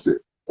inclusive,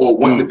 or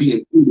wanting to be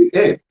included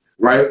in,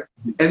 right?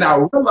 And I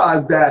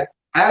realized that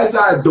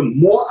the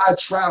more I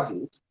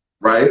traveled,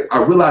 right?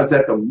 I realized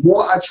that the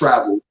more I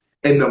traveled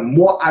and the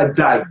more I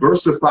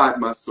diversified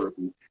my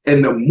circle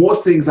and the more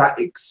things I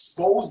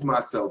exposed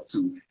myself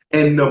to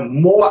and the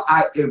more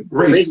I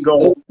embraced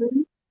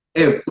open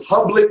and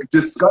public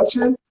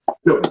discussion,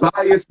 the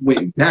bias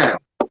went down.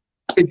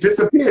 It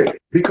disappeared,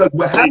 because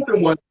what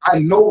happened was I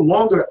no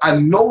longer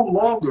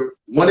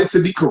wanted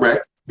to be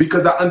correct,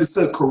 because I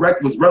understood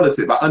correct was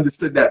relative. I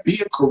understood that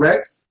being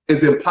correct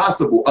is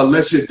impossible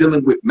unless you're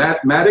dealing with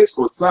mathematics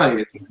or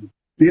science.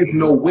 There's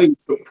no way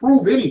to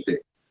prove anything.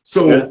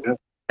 So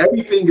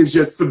everything is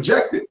just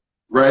subjective,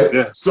 right?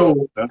 Yeah.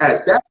 So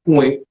at that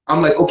point,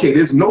 I'm like, okay,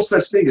 there's no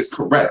such thing as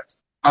correct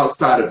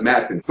outside of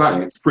math and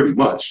science, pretty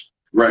much,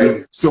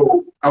 right?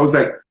 So I was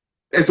like,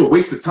 it's a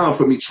waste of time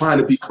for me trying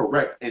to be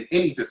correct in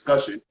any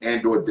discussion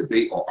and or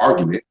debate or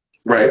argument,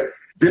 right?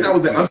 Then I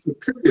was like, I'm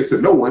superior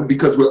to no one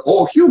because we're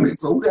all human.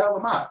 So who the hell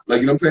am I?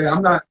 Like, you know what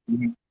I'm saying?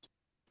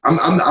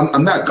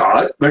 I'm not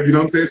God. Like, you know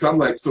what I'm saying? So I'm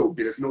like, so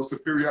there's no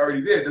superiority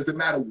there. It doesn't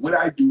matter what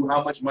I do,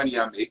 how much money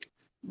I make,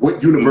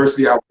 what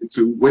university I went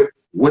to,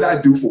 what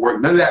I do for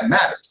work. None of that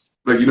matters.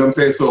 Like, you know what I'm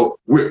saying? So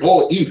we're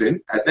all even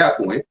at that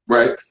point,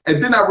 right?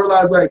 And then I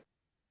realized, like,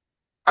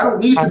 I don't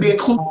need to be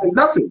included in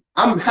nothing.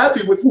 I'm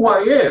happy with who I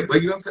am.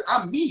 Like, you know what I'm saying?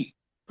 I'm me.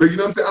 Like, you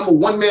know what I'm saying? I'm a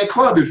one-man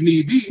club if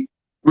need be.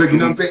 Like, you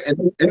know what I'm saying?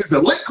 And it's a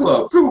lit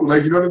club too.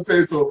 Like, you know what I'm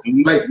saying? So,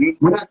 like,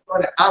 when I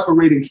started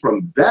operating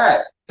from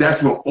that,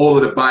 that's when all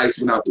of the bias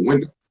went out the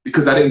window,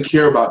 because I didn't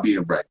care about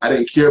being right. I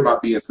didn't care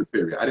about being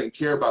superior. I didn't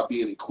care about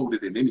being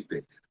included in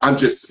anything. I'm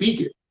just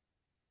speaking.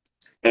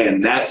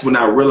 And that's when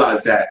I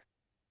realized that,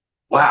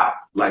 wow,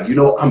 like, you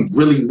know, I'm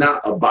really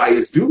not a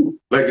biased dude.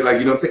 Like, you know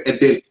what I'm saying? And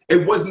then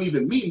it wasn't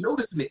even me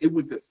noticing it. It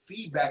was the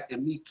feedback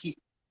and me keep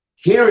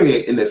hearing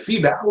it, and the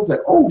feedback. I was like,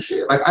 oh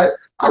shit, like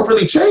I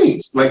really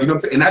changed. Like, you know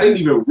what I'm saying? And I didn't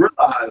even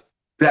realize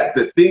that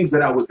the things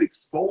that I was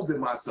exposing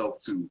myself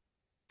to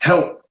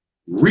helped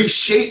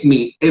reshape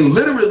me, and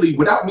literally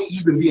without me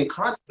even being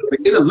conscious of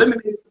it, it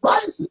eliminated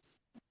biases.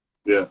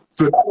 Yeah.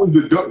 So that was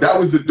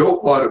the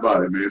dope part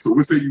about it, man. So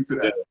what say you to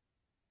that?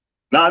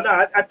 No,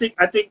 I think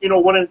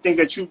one of the things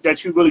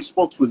that you really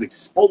spoke to is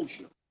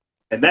exposure,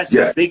 and that's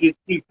the biggest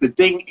piece. The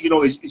thing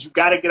is you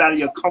got to get out of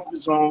your comfort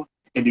zone,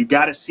 and you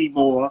got to see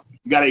more,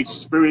 you got to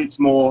experience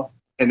more,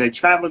 and then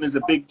traveling is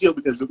a big deal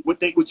because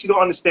what you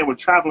don't understand with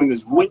traveling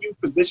is when you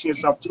position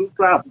yourself to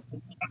travel,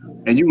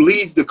 and you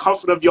leave the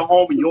comfort of your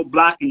home and your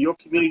block and your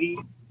community,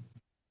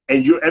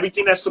 and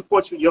everything that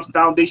supports you, your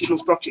foundational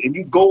structure, and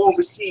you go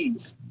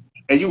overseas,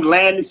 and you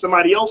land in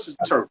somebody else's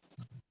turf.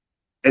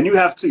 And you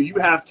have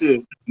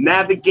to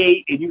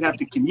navigate, and you have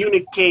to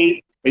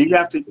communicate, and you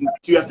have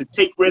to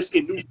take risks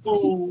in new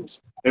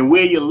foods and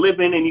where you're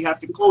living, and you have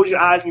to close your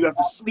eyes, and you have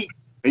to sleep,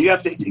 and you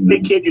have to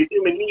take care of your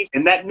human needs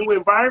in that new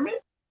environment.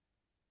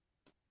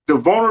 The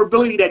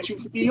vulnerability that you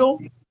feel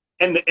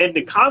and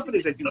the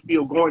confidence that you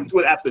feel going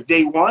through it after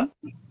day one,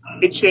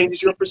 it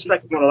changes your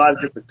perspective on a lot of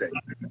different things.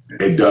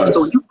 It does.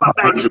 So you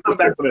come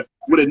back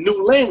with a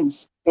new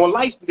lens on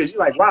life because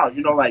you're like, wow,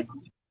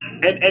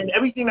 and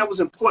everything that was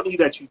important to you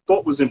that you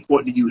thought was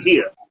important to you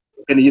here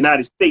in the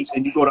United States,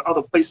 and you go to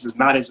other places, is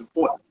not as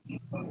important,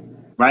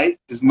 right?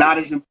 It's not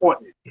as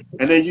important.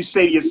 And then you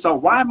say to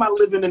yourself, why am I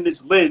living in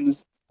this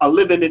lens or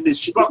living in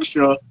this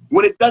structure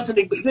when it doesn't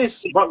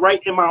exist but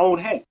right in my own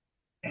head?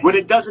 When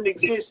it doesn't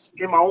exist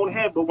in my own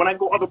head, but when I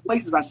go other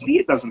places, I see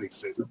it doesn't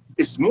exist.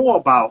 It's more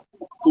about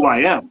who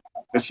I am.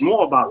 It's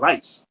more about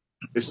life.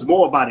 It's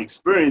more about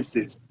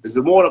experiences. It's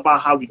more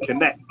about how we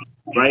connect,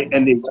 right?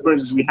 And the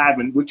experiences we have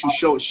and what you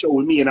show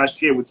with me and I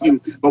share with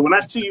you. But when I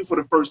see you for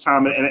the first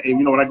time, and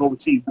when I go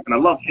overseas, and I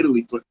love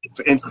Italy, for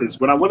instance,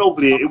 when I went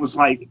over there, it was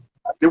like,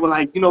 they were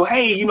like,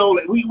 hey,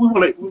 we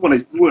want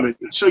to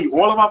show you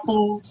all of our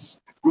foods.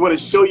 We want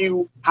to show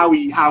you how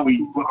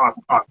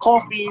our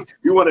coffee.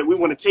 We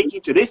want to take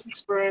you to this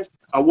experience.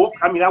 I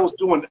was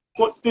doing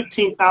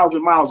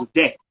 15,000 miles a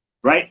day,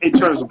 right? In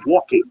terms of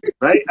walking,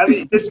 right? I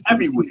mean, just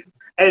everywhere.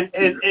 And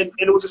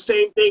it was the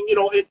same thing,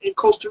 in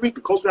Costa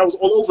Rica. Costa Rica, I was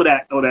all over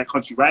that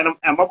country, right?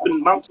 I'm up in the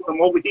mountains. I'm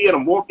over here. And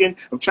I'm walking.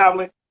 I'm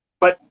traveling.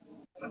 But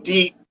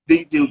the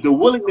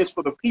willingness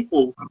for the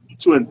people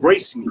to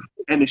embrace me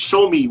and to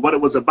show me what it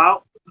was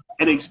about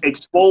and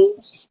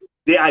expose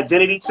their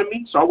identity to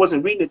me. So I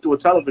wasn't reading it through a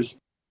television.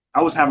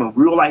 I was having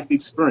real life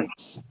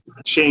experience,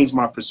 change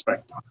my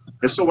perspective.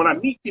 And so when I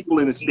meet people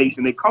in the States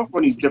and they come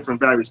from these different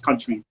various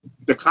countries,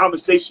 the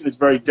conversation is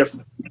very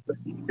different.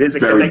 There's a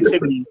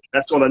connectivity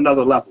that's on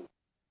another level.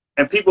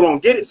 And people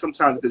don't get it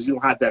sometimes because you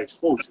don't have that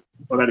exposure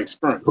or that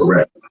experience.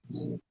 Correct.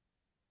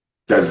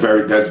 That's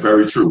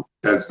very true.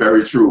 That's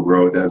very true,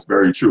 bro. That's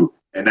very true.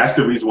 And that's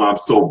the reason why I'm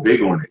so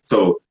big on it.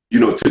 So,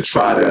 to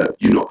try to,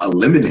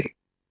 eliminate,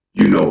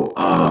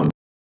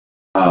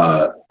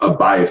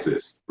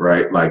 biases,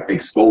 right? Like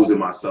exposing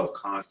myself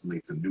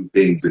constantly to new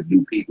things and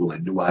new people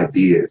and new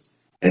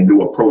ideas and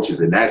new approaches.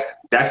 And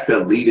that's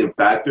the leading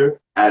factor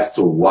as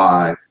to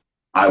why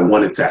I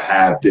wanted to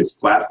have this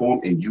platform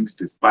and use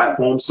this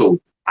platform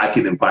so I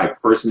can invite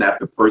person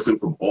after person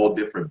from all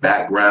different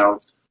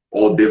backgrounds,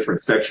 all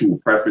different sexual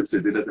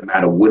preferences. It doesn't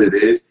matter what it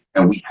is.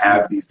 And we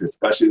have these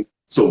discussions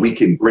so we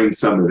can bring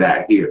some of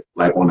that here,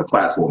 like on the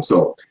platform.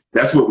 So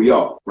that's what we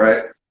are,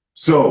 right?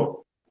 So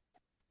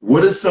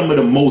what are some of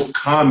the most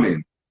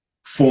common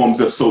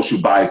forms of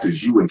social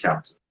biases you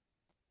encounter?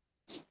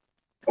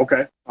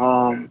 Okay.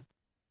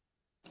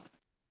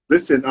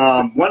 Listen,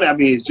 one,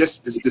 it's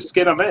just the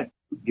skin I'm in,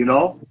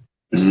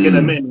 the skin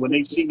I'm in. When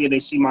they see me and they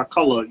see my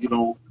color,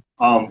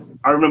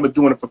 I remember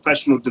doing a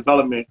professional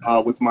development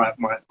with my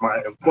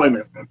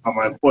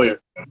employer.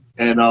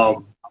 And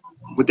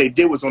what they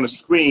did was on the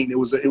screen, it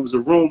was a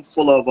room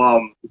full of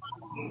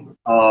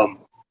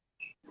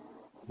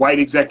white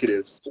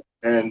executives.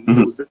 And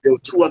there were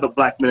two other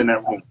black men in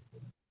that room.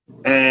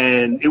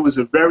 And it was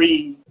a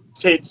very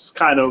tense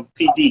kind of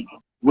PD.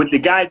 What the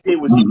guy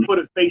did was he put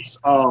a face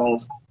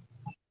of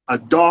a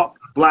dark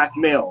black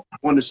male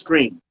on the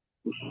screen.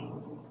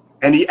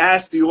 And he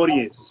asked the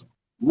audience,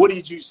 what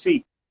did you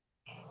see?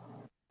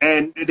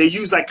 And they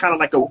use like kind of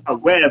like a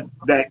web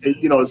that,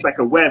 it's like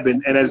a web.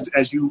 And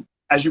as you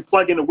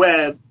plug in the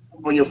web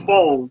on your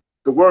phone,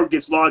 the word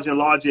gets larger and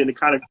larger and it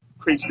kind of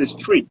creates this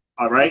tree.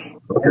 All right.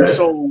 Okay. And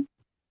so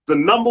the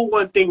number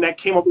one thing that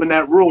came up in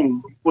that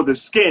room for the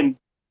skin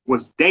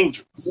was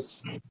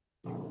dangerous.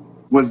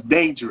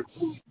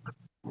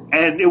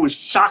 And it was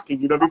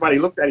shocking. Everybody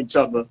looked at each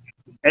other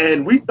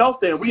and we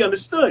felt that and we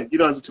understood,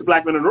 as the two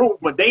black men in the room,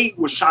 but they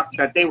were shocked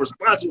that their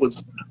response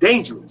was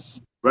dangerous,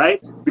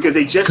 right? Because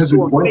they just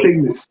saw one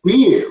thing to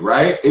see it,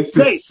 right? It's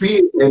to see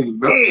it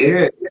and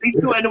they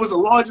saw, and it was the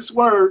largest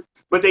word,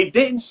 but they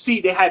didn't see,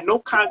 they had no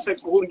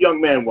context for who the young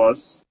man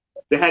was.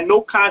 They had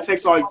no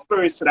context or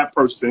experience to that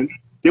person.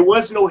 There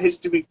was no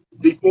history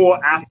before,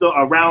 after,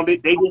 around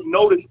it. They didn't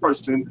know this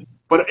person,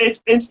 but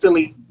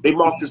instantly they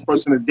marked this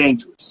person as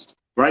dangerous,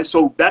 right?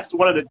 So that's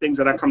one of the things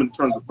that I come in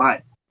terms of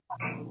bias.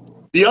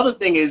 The other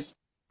thing is,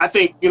 I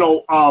think,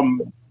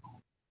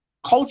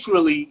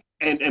 culturally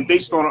and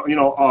based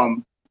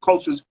on,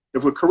 cultures,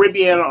 if we're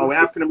Caribbean or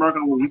African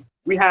American,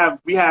 we have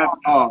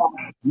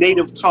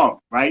native tongue,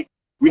 right?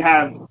 We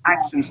have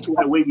accents to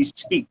the way we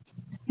speak.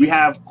 We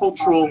have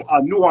cultural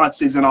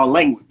nuances in our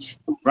language,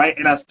 right?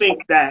 And I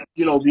think that,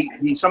 you know,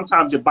 the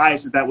sometimes the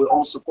biases that we're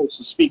all supposed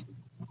to speak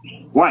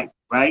white,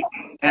 right?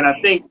 And I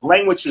think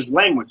language is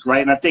language,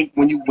 right? And I think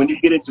when you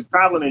get into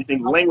traveling and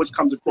things, language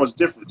comes across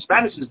different.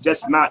 Spanish is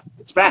just not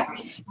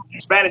Spanish.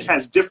 Spanish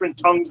has different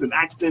tongues and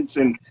accents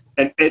and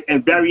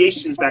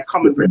variations that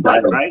come into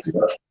play, right?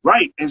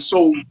 Right. And so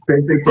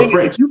same thing for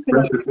French.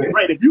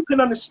 If you can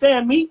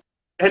understand me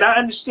and I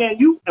understand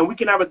you, and we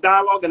can have a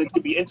dialogue and it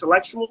can be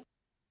intellectual,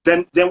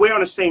 then we're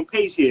on the same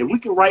page here. If we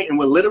can write and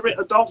we're literate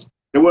adults,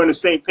 then we're on the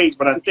same page.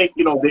 But I think,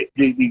 you know,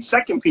 the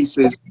second piece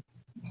is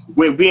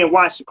we're being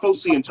watched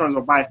closely in terms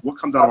of bias, what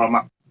comes out of our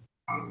mouth,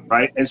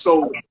 right? And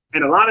so,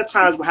 and a lot of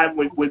times we're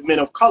having with men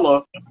of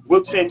color,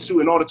 we'll tend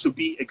to, in order to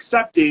be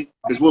accepted,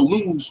 is we'll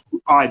lose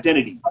our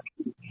identity.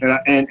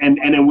 And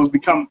then we'll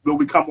become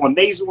more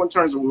nasal in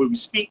terms of when we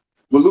speak.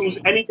 We'll lose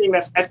anything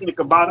that's ethnic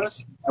about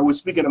us, and we'll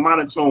speak in a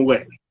monotone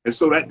way. And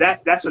so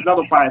that's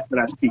another bias that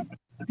I see.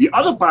 The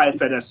other bias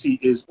that I see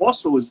is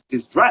also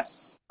is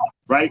dress,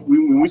 right?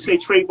 When we say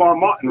Trayvon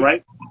Martin,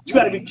 right? You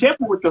got to be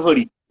careful with the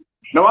hoodie.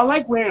 Now, I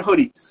like wearing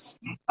hoodies.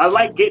 I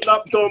like getting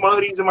up, throwing my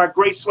hoodies and my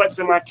gray sweats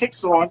and my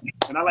kicks on,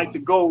 and I like to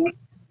go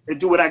and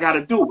do what I got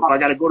to do. If I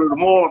got to go to the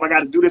mall, if I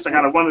got to do this, I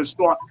got to run to the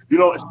store, you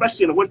know,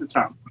 especially in the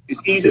wintertime.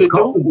 It's easy to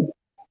do.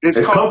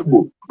 It's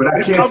comfortable. But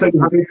I can't tell you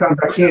how many times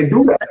I can't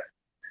do that.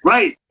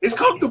 Right. It's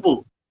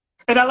comfortable.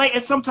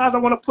 And sometimes I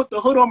want to put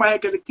the hood on my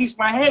head because it keeps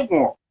my head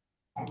warm.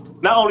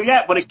 Not only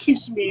that, but it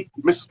keeps me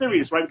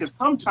mysterious, right? Because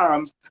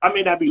sometimes I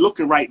may not be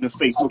looking right in the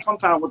face. So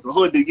sometimes with the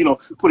hood, you know,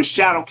 put a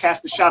shadow,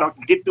 cast a shadow,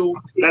 get through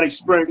that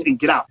experience and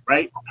get out,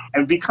 right?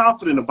 And be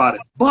confident about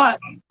it. But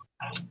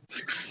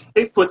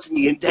it puts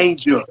me in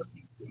danger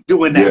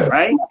doing that,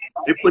 right?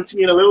 It puts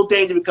me in a little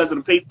danger because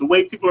of the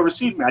way people are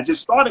receiving me. I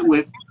just started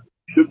with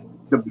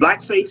the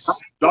blackface,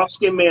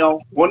 dark-skinned male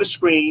on the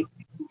screen,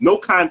 no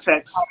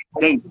context,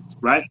 dangerous,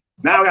 right?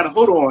 Now I got a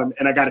hood on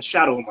and I got a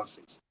shadow on my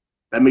face.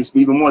 That makes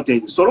me even more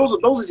dangerous. So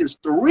those are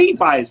just three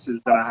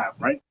biases that I have,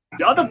 right?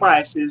 The other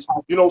biases,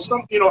 you know,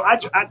 I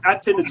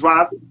tend to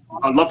drive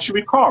a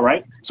luxury car,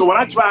 right? So when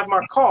I drive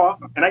my car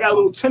and I got a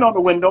little tint on the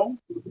window,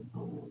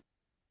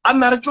 I'm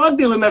not a drug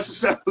dealer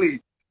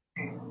necessarily.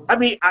 I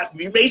mean,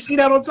 you may see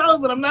that on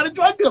television, but I'm not a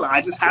drug dealer.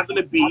 I just happen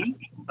to be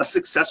a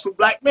successful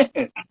black man.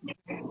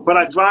 But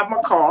I drive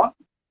my car.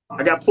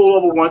 I got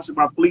pulled over once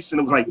by police, and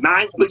it was like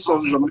 9 police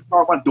officers on the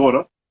car with my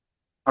daughter.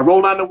 I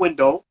roll down the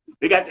window.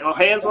 They got their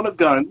hands on the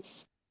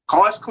guns.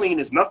 Car's clean.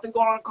 There's nothing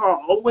going on in the car.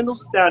 All the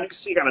windows are down. You can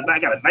see I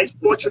got a nice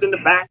portrait in the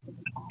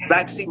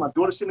back seat. My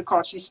daughter's in the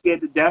car. She's scared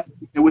to death.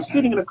 And we're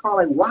sitting in the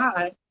car like,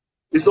 why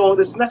is all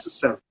this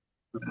necessary?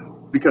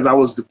 Because I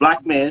was the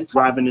black man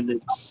driving in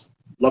this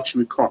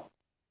luxury car,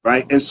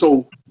 right? And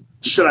so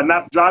should I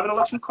not drive in a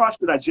luxury car?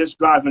 Should I just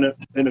drive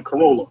in a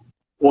Corolla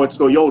or a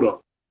Toyota,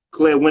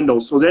 clear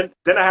windows? So then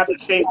I have to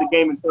change the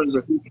game in terms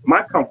of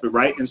my comfort,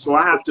 right? And so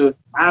I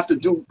have to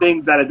do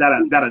things that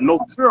are no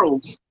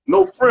frills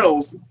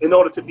in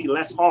order to be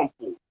less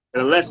harmful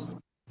and less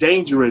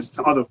dangerous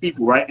to other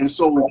people, right? And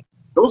so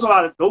those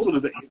are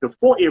the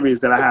 4 areas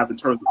that I have in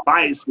terms of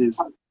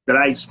biases that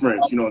I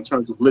experience, you know, in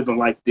terms of living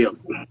life daily.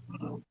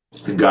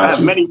 I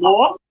have many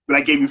more, but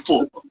I gave you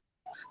 4.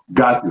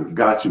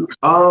 Got you.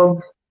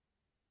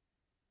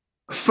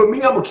 For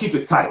me, I'm gonna keep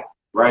it tight,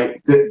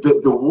 right?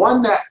 The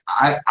one that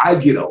I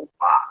get a lot,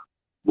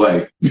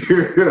 like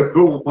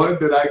the one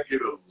that I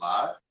get a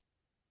lot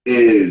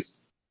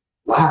is,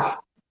 wow,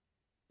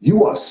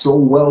 you are so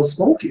well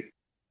spoken.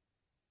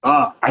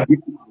 I get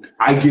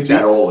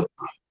that all the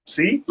time.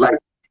 See, like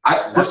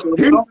that's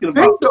what I'm talking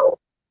about. Though.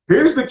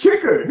 Here's the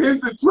kicker. Here's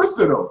the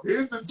twister, though.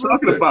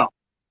 Talking about.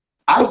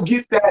 I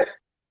get that.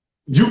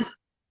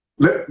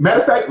 Matter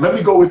of fact, let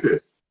me go with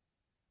this.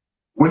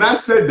 When I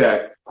said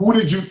that, who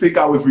did you think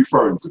I was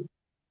referring to?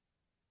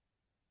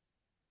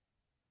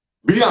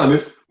 Be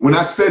honest. When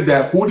I said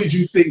that, who did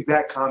you think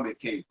that comment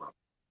came from?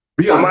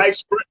 Be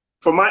honest.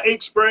 From my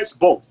experience,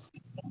 both.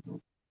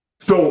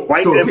 So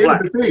white and here's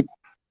black. The thing.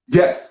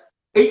 Yes.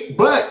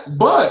 But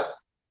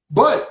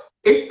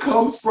it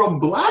comes from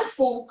black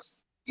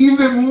folks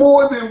even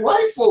more than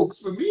white folks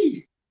for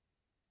me.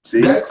 See?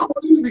 That's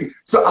crazy.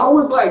 So I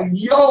was like,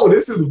 yo,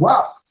 this is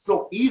wild.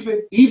 So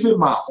even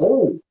my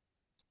own,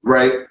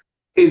 right,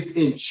 is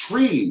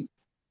intrigued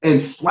and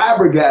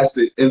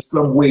flabbergasted in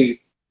some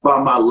ways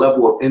by my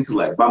level of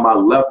intellect, by my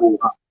level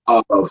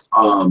of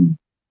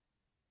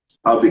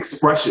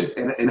expression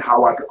and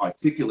how I could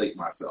articulate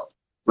myself.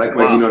 Like you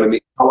know what I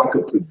mean? How I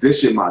could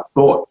position my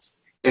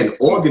thoughts and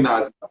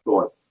organize my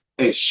thoughts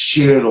and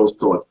share those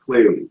thoughts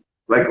clearly.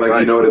 Like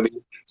you know what I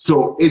mean?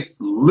 So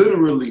it's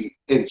literally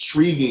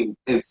intriguing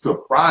and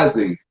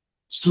surprising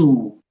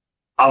to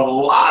a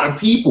lot of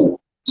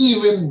people,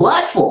 even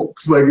black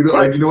folks. Like you know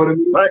what I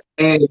mean? Right.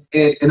 And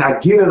I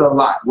get it a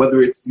lot,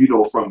 whether it's, you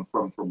know, from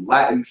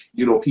Latin,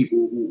 you know,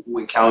 people who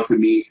encounter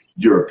me,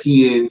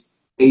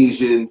 Europeans,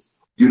 Asians,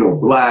 you know,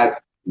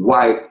 black,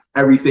 white,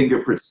 everything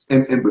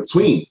in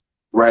between,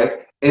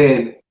 right?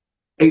 And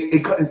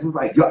it's just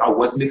like, yo, I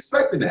wasn't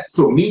expecting that.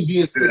 So me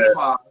being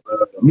 6'5",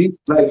 me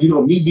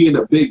being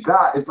a big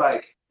guy, it's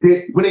like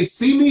when they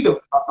see me,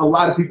 a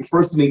lot of people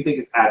first thing they think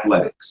is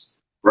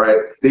athletics, right?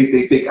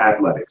 They think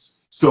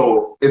athletics.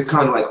 So it's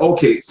kind of like,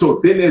 okay,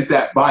 so then there's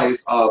that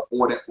bias of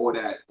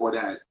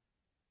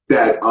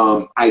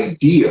that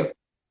idea,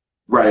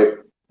 right?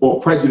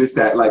 Or prejudice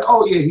that like,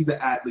 oh yeah, he's an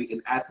athlete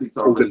and athletes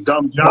are the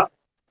dumb job.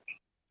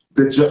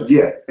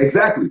 Yeah,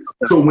 exactly.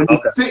 So when they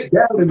sit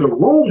down in the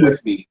room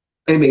with me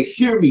and they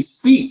hear me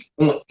speak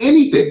on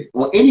anything,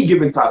 on any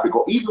given topic,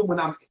 or even when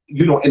I'm,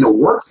 in a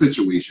work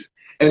situation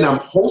and I'm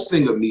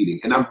hosting a meeting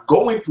and I'm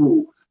going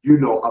through,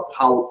 a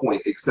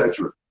PowerPoint,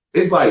 etc.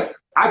 It's like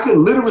I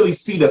can literally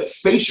see the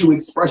facial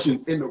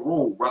expressions in the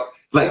room, bro,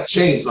 like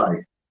change.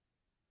 Like,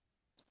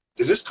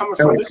 is this coming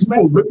from this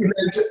man?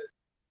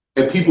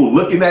 And people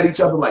looking at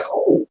each other like,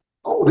 oh,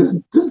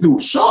 this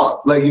dude's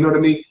sharp. Like, you know what I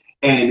mean?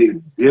 And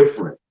it's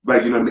different.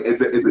 Like, you know what I mean?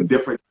 It's a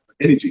different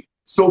energy.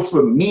 So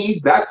for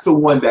me, that's the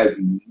one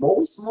that's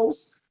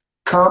most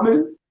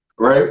common,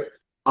 right?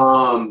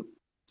 And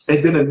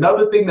then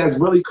another thing that's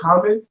really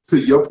common, to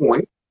your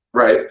point,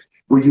 right?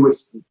 Where you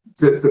was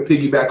to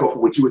piggyback off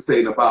of what you were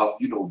saying about,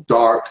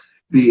 dark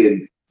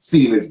being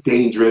seen as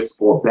dangerous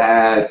or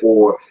bad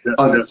or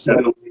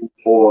unsettling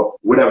or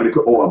whatever,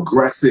 or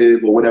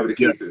aggressive or whatever the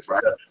case is,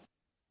 right?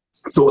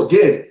 So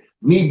again,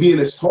 me being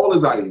as tall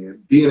as I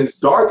am, being as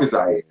dark as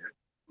I am,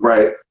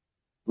 right?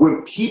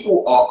 When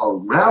people are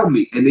around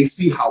me and they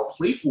see how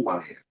playful I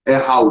am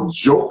and how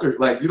joker,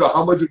 like,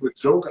 how much of a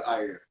joker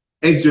I am,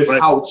 and just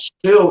how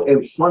chill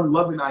and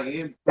fun-loving I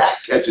am,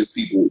 that catches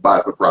people by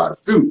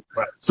surprise too.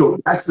 Right. So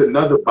that's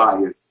another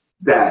bias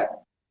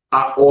that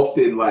I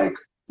often like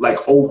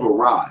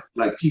override.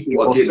 Like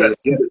people are getting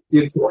into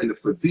the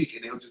physique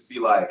and they'll just be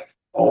like,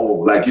 oh,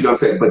 like, you know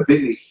what I'm saying? But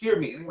then they hear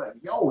me and they're like,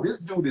 yo, this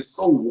dude is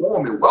so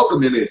warm and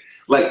welcoming and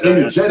like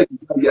energetic.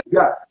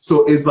 Yeah.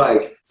 So it's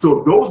like,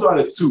 so those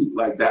are the two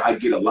like that I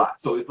get a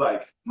lot. So it's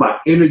like my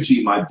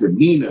energy, my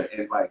demeanor,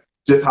 and like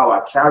just how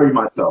I carry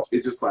myself.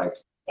 It's just like,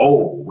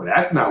 oh, well,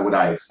 that's not what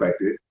I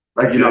expected.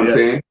 Like, you know what I'm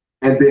saying?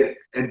 And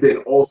then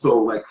also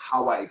like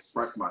how I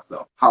express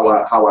myself, how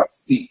I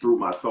speak through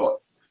my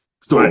thoughts.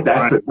 So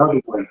that's another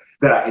one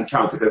that I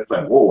encountered. That's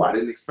like, whoa, I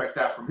didn't expect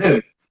that from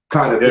him.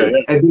 Kind of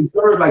thing. And then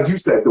third, like you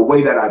said, the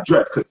way that I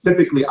dress, because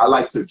typically I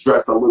like to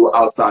dress a little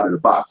outside of the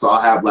box. So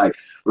I'll have like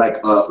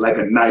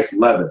a nice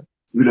leather,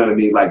 you know what I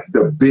mean? Like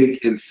the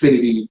big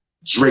infinity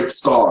draped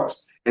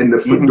scarves and the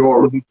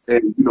fedoras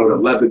and, the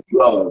leather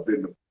gloves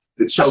and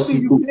the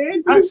Chelsea boots.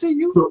 I see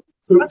you. So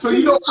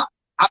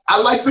I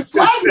like to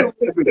swag a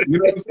little bit, you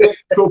know what I'm saying?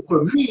 So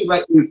for me,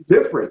 like, it's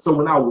different. So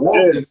when I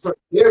walk in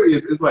certain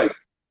areas, it's like,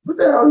 what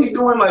the hell are you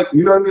doing? Like,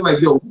 you know what I mean? Like,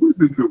 yo, who's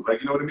this dude?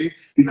 Like, you know what I mean?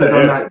 Because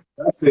I'm not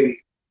dressing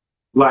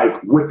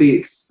like what they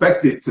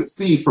expected to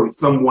see from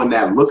someone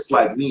that looks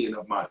like me and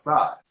of my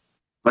size.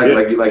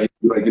 Like, you know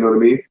what I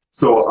mean?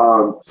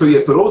 So, so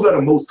those are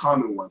the most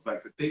common ones,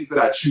 like the things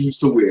that I choose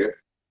to wear,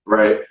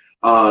 right?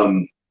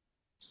 How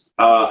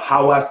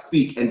I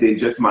speak, and then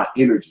just my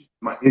energy.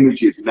 My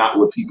energy is not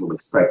what people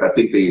expect. I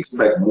think they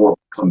expect more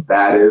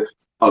combative,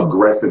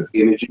 aggressive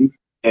energy,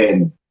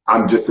 and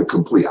I'm just the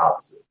complete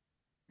opposite.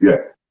 Yeah.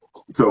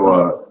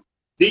 So,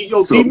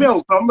 D-Mills,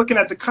 I'm looking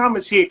at the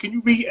comments here. Can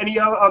you read any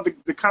of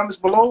the comments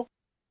below?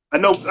 I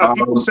know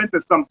people sent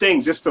us some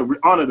things just to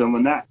honor them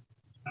on that.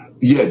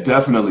 Yeah,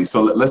 definitely.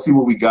 So let's see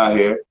what we got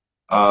here.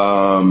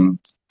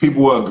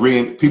 People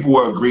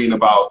were agreeing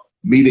about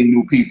meeting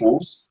new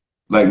peoples,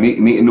 like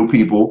meeting new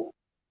people.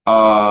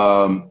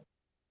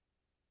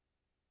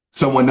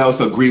 Someone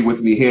else agreed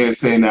with me here,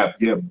 saying that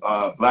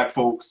Black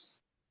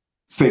folks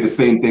say the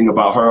same thing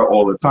about her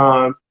all the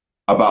time,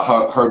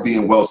 about her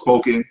being well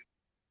spoken.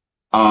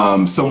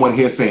 Someone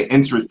here saying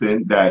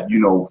interesting, that,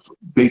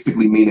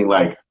 basically meaning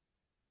like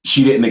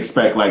she didn't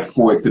expect like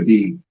for it to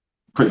be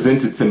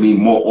presented to me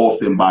more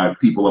often by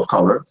people of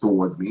color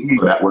towards me.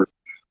 So that was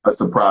a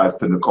surprise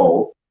to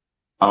Nicole.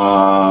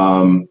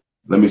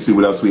 Let me see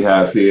what else we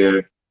have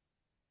here.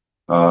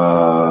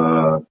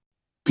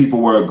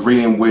 People were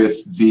agreeing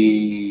with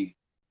the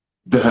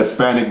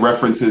Hispanic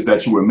references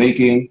that you were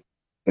making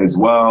as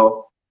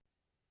well.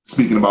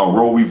 Speaking about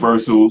role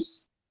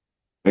reversals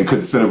and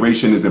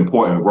consideration is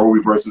important. Role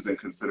reversals and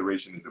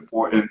consideration is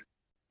important.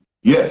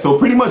 Yeah, so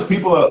pretty much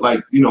people are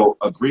like,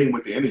 agreeing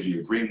with the energy,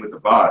 agreeing with the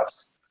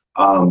vibes,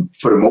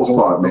 for the most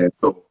part, man.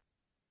 So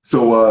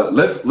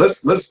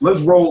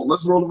let's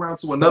roll around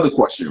to another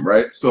question,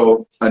 right?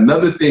 So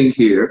another thing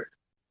here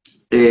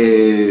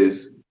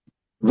is,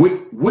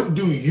 what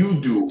do you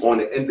do on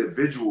an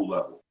individual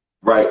level,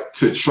 right,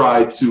 to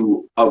try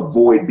to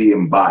avoid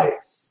being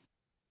biased,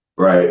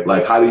 right?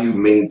 Like, how do you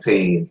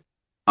maintain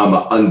an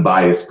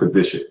unbiased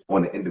position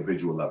on an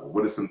individual level?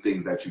 What are some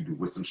things that you do?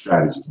 With some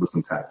strategies, with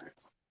some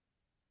tactics?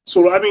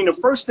 So, I mean, the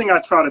first thing I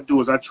try to do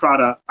is I try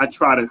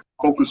to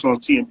focus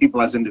on seeing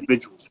people as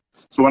individuals.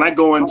 So when I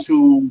go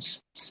into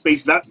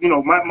space, that,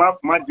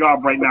 my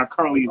job right now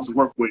currently is to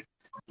work with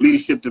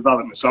leadership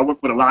development. So I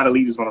work with a lot of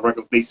leaders on a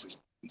regular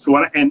basis. So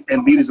and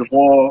leaders of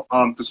all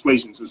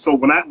persuasions. And so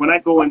when I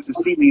go in to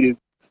see leaders,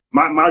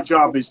 my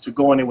job is to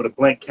go in there with a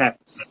blank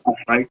canvas,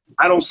 right?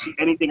 I don't see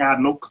anything. I have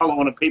no color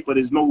on the paper.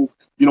 There's no,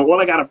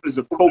 all I got is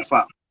a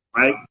profile,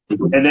 right?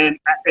 And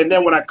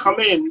then when I come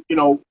in,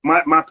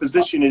 my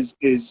position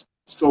is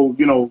so,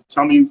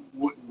 tell me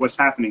what's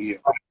happening here,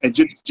 and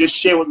just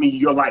share with me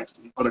your life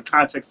or the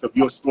context of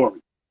your story.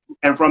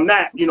 And from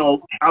that,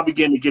 I'll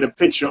begin to get a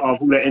picture of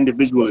who that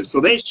individual is.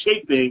 So they're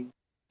shaping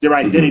their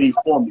identity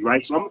for me,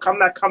 right? So I'm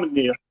not coming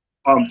there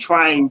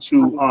trying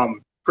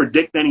to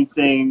predict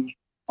anything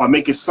or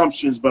make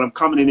assumptions, but I'm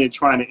coming in there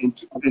trying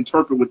to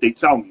interpret what they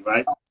tell me,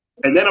 right?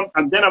 And then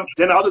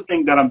the other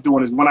thing that I'm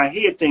doing is when I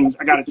hear things,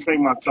 I got to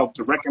train myself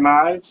to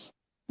recognize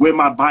where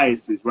my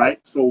bias is, right?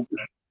 So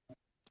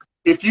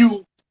if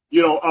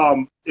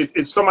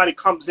if somebody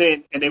comes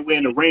in and they're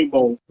wearing a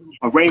rainbow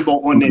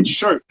on their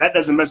shirt, that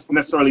doesn't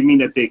necessarily mean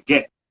that they're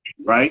gay,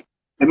 right?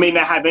 It may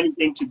not have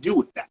anything to do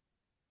with that,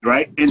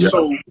 right? And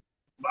so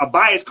a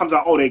bias comes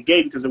out, oh, they're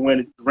gay because they're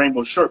wearing a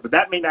rainbow shirt, but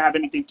that may not have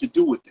anything to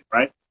do with it,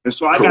 right? And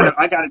so I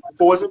gotta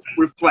pause and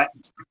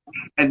reflect,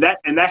 and that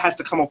has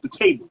to come off the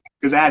table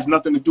because it has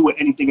nothing to do with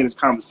anything in this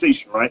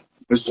conversation, right?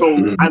 And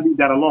so I leave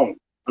that alone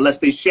unless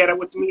they share that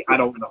with me. I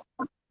don't know,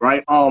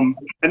 right? And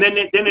then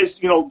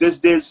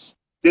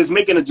there's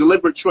making a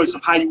deliberate choice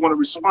of how you want to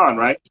respond,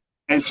 right?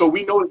 And so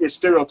we know that there's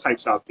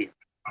stereotypes out there,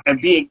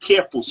 and being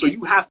careful. So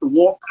you have to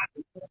walk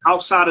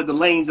outside of the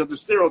lanes of the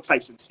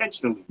stereotypes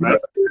intentionally, right?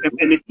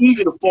 And it's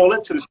easy to fall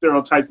into the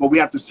stereotype, but we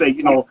have to say,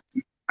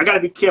 I got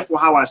to be careful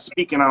how I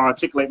speak and how I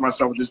articulate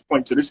myself at this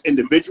point to this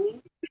individual,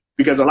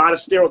 because a lot of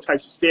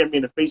stereotypes stare me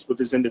in the face with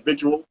this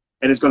individual,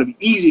 and it's going to be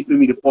easy for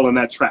me to fall in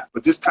that trap.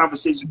 But this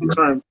conversation can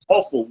turn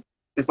awful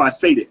if I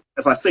say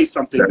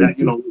something that,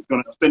 is going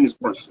to offend this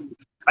person.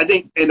 I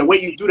think, and the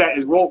way you do that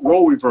is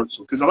role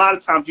reversal, because a lot of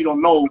times you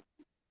don't know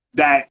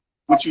that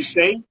what you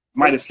say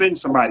might offend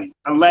somebody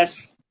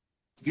unless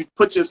you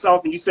put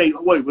yourself and you say,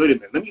 oh, wait a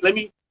minute, let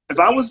me, if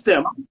I was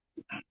them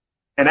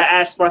and I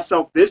asked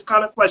myself this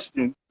kind of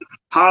question,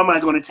 how am I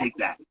going to take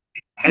that?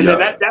 And then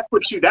that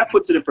puts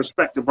it in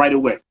perspective right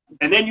away.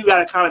 And then you got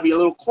to kind of be a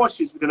little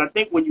cautious, because I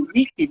think when you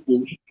meet people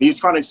and you're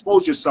trying to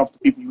expose yourself to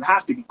people, you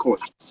have to be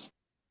cautious.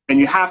 And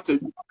you have to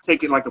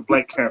take it like a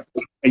blank canvas.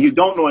 And you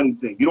don't know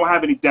anything. You don't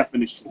have any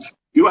definitions.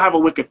 You don't have a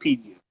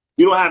Wikipedia.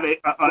 You don't have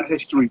a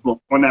history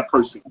book on that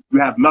person. You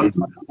have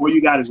nothing. All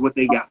you got is what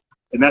they got.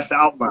 And that's the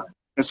outline.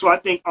 And so I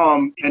think,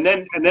 and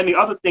then the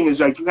other thing is,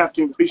 like, you have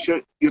to increase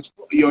your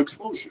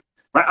exposure,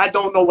 right? I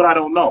don't know what I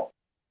don't know.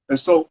 And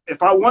so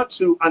if I want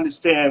to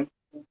understand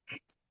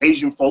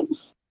Asian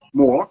folks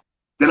more,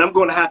 then I'm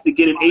going to have to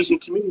get in Asian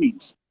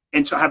communities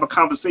and to have a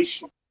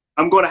conversation.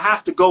 I'm going to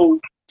have to go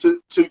to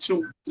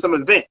some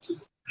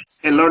events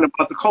and learn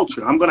about the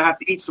culture. I'm going to have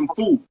to eat some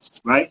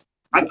foods, right?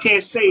 I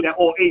can't say that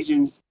all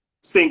Asians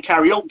sing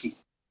karaoke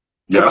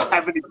if I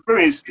haven't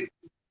experienced it.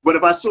 But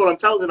if I saw it on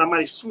television, I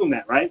might assume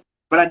that, right?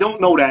 But I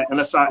don't know that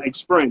unless I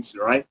experience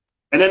it, right?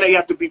 And then they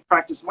have to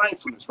practice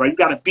mindfulness, right? You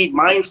got to be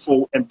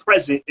mindful and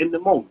present in the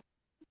moment,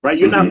 right?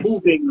 You're not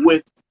moving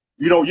with,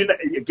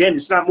 again,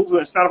 it's not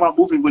about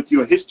moving with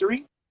your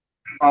history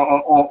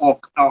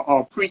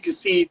or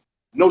preconceived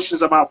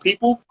notions about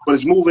people, but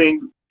it's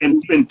moving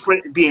and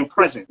being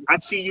present. I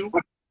see you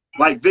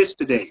like this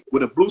today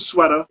with a blue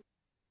sweater,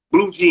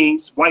 blue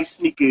jeans, white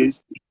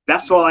sneakers.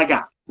 That's all I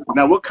got.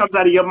 Now, what comes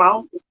out of your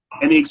mouth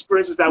and the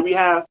experiences that we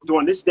have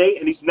during this day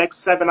and these next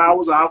 7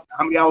 hours, or how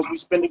many hours we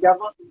spend together,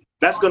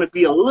 that's going to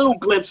be a little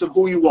glimpse of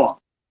who you are.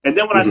 And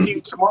then when I see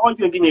you tomorrow, you're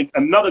going to give me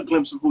another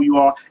glimpse of who you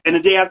are. And the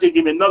day after, you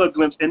give me another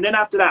glimpse. And then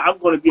after that, I'm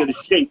going to be able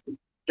to shape,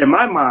 in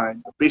my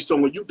mind, based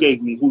on what you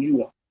gave me, who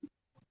you are.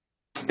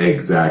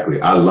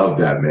 Exactly. I love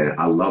that, man.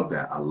 I love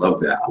that. I love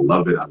that. I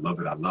love it. I love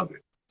it. I love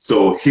it.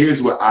 So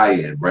here's where I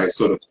am, right?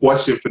 So the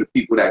question for the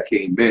people that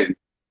came in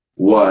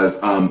was,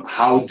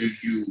 how do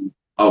you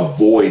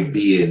avoid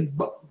being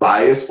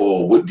biased,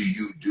 or what do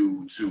you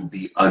do to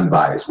be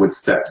unbiased? What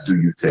steps do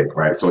you take,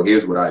 right? So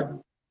here's what I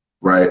do,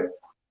 right?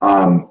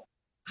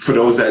 For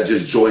those that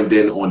just joined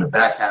in on the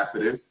back half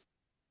of this,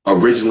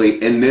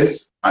 originally in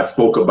this, I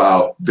spoke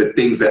about the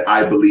things that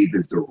I believe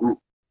is the root,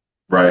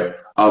 right,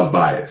 of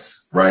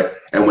bias, right?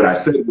 And what I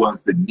said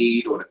was the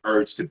need or the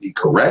urge to be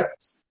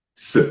correct,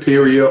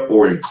 superior,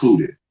 or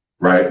included,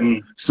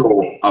 right?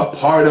 So a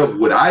part of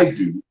what I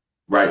do,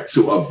 right,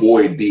 to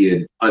avoid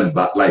being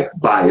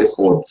biased,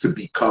 or to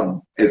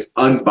become as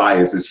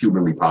unbiased as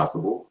humanly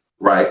possible,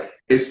 right,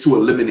 is to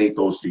eliminate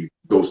those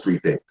three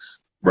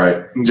things,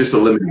 right? Just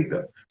eliminate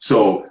them.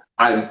 So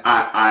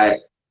I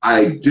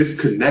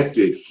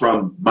disconnected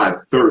from my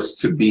thirst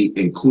to be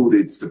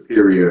included,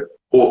 superior,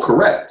 or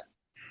correct.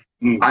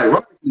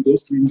 Ironically,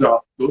 those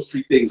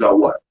three things are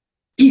what?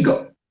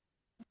 Ego.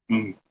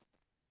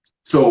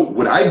 So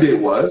what I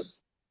did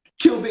was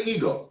kill the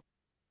ego,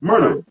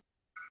 murder it.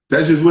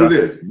 That's just what it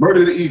is.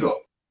 Murder the ego.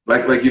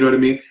 Like, you know what I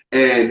mean?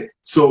 And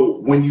so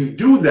when you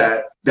do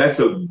that, that's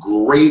a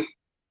great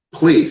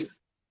place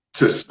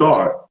to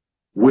start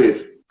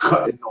with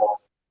cutting off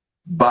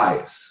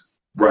bias,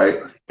 right?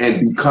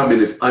 And becoming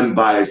as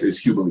unbiased as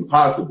humanly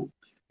possible.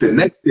 The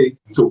next thing,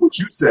 so what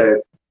you said,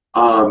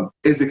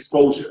 is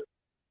exposure,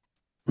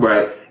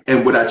 right?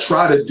 And what I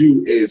try to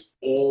do is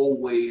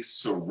always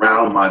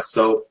surround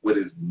myself with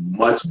as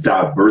much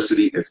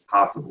diversity as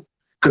possible.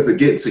 Because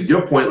again, to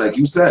your point, like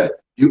you said,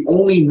 you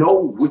only know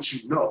what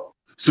you know.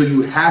 So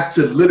you have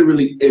to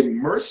literally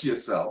immerse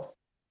yourself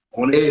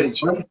in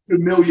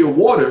unfamiliar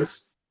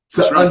waters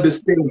to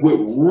understand what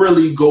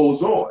really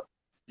goes on.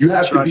 You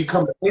have to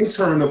become an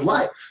intern of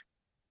life,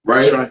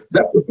 right?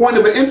 That's the point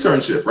of an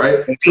internship,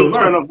 right? So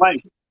intern of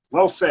life.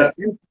 Well said.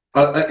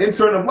 An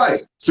intern of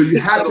life. So you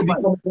have to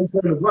become an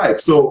intern of life.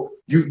 So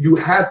you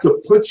have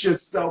to put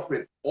yourself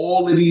in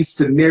all of these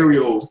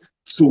scenarios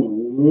to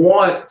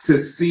want to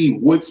see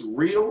what's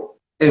real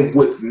and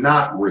what's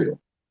not real.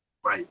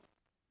 Right.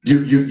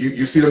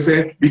 You see what I'm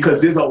saying?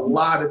 Because there's a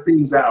lot of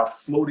things that are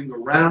floating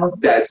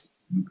around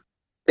that's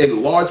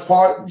in large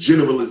part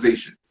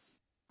generalizations.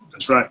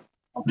 That's right.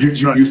 You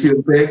see what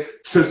I'm saying?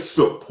 To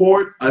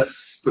support a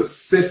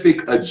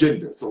specific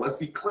agenda. So let's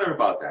be clear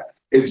about that.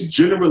 It's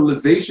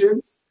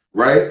generalizations,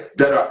 right,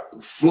 that are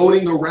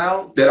floating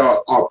around, that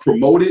are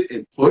promoted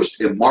and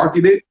pushed and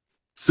marketed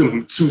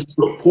to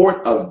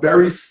support a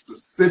very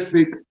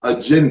specific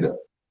agenda.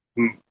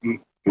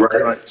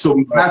 Right. So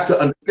we have to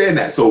understand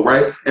that. So,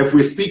 right, if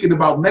we're speaking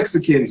about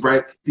Mexicans,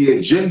 right, the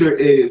agenda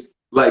is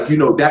like, you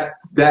know,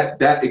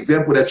 that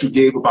example that you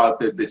gave about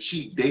the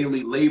cheap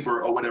daily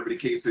labor or whatever the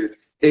case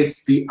is.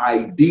 It's the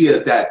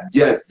idea that,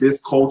 yes,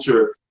 this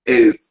culture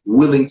is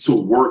willing to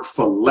work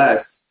for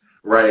less,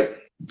 right,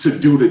 to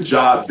do the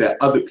jobs that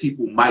other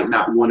people might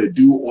not want to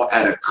do or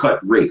at a cut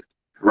rate.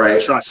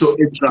 Right. So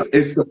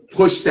it's to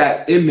push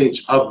that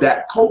image of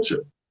that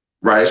culture.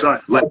 Right.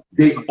 Like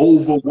they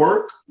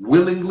overwork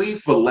willingly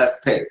for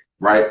less pay.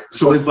 Right.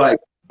 So it's like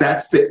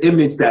that's the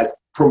image that's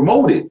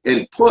promoted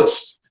and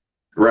pushed.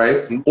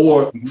 Right.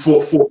 Or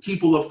for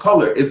people of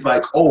color, it's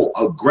like, oh,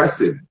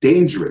 aggressive,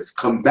 dangerous,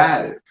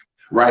 combative.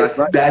 Right.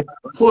 That's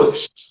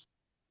pushed.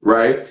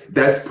 Right.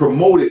 That's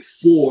promoted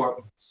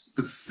for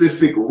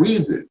specific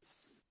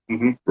reasons.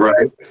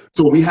 Right.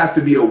 So we have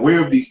to be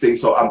aware of these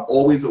things. So I'm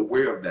always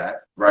aware of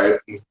that. Right.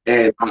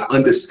 And I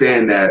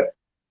understand that,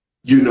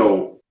 you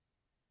know,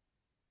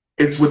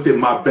 it's within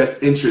my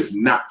best interest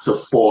not to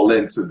fall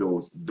into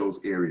those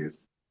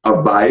areas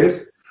of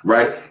bias,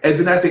 right? And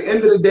then at the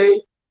end of the day,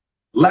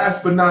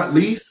 last but not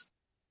least,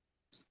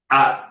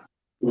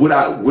 what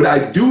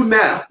I do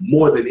now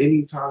more than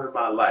any time in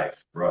my life,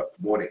 bro,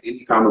 more than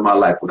any time in my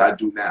life, what I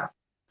do now,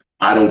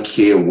 I don't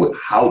care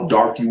how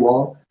dark you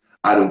are,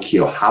 I don't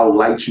care how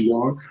light you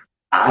are,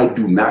 I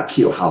do not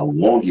care how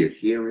long your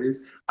hair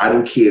is, I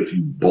don't care if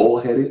you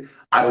bald-headed,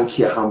 I don't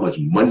care how much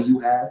money you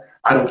have.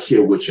 I don't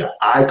care what your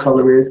eye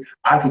color is.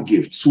 I could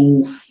give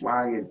two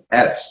flying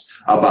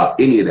F's about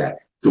any of that.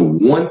 The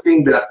one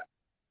thing that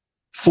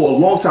for a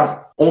long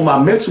time on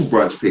my mental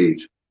brunch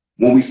page,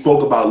 when we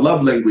spoke about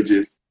love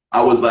languages,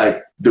 I was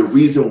like, the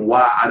reason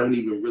why I don't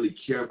even really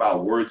care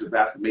about words of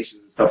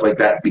affirmations and stuff like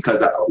that,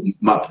 because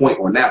my point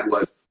on that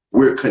was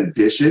we're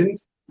conditioned,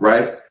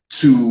 right,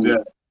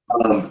 to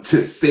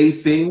say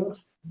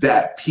things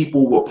that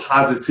people will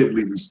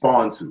positively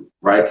respond to,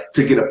 right?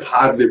 To get a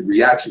positive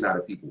reaction out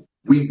of people.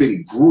 We've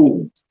been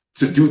groomed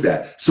to do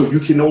that. So you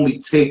can only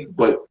take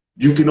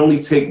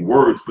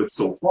words, but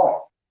so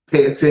far.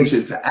 Pay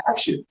attention to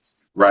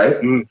actions, right?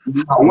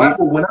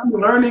 However, when I'm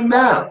learning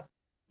now,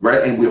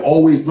 right, and we're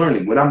always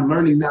learning, when I'm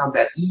learning now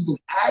that even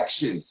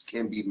actions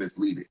can be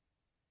misleading.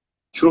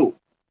 True.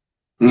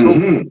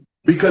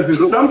 Because in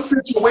some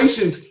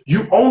situations,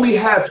 you only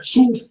have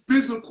two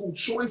physical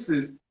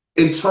choices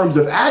in terms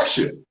of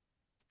action.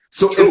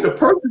 So if the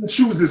person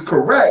chooses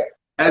correct,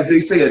 as they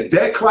say, a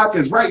dead clock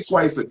is right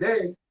twice a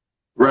day,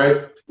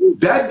 right?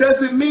 That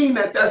doesn't mean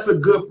that that's a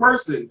good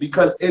person,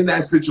 because in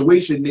that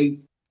situation, they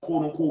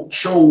quote unquote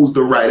chose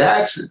the right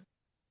action.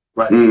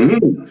 Right.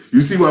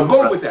 You see where I'm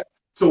going with that?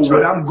 So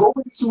what I'm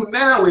going to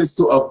now is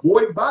to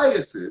avoid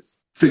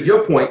biases, to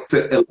your point,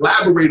 to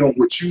elaborate on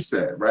what you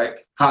said, right?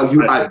 How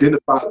you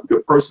identify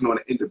the person on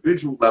an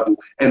individual level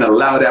and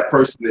allow that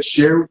person to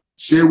share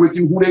with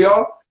you who they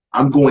are.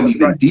 I'm going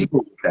even deeper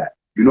with that.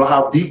 You know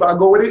how deep I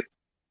go with it?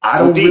 I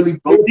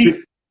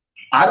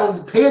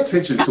don't pay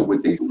attention to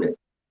what they say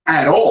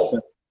at all.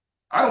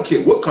 I don't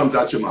care what comes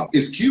out your mouth.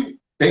 It's cute.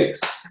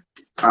 Thanks.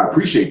 I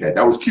appreciate that.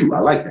 That was cute. I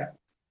like that.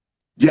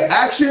 Your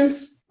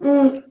actions,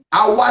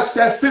 I'll watch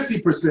that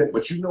 50%,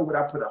 but you know what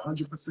I put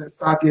 100%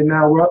 stock in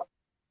now, Rupp?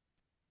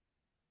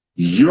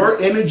 Your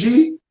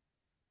energy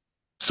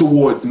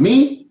towards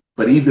me,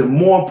 but even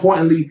more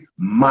importantly,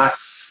 my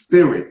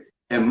spirit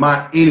and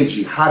my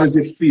energy. How does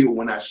it feel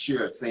when I share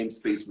the same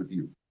space with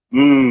you?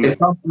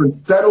 If I'm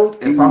unsettled,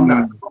 if I'm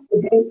not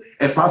comfortable,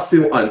 if I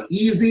feel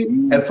uneasy,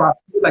 if I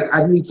feel like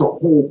I need to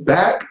hold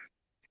back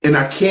and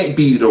I can't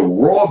be the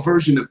raw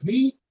version of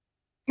me,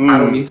 I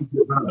don't need to be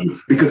around you.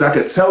 Because I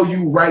can tell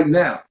you right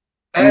now,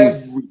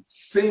 every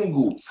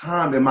single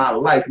time in my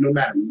life, no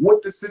matter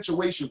what the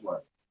situation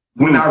was,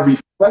 when I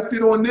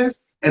reflected on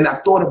this and I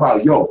thought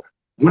about,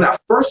 when I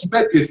first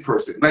met this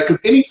person, like,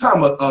 because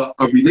anytime a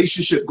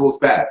relationship goes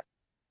bad,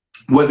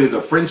 whether it's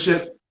a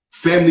friendship,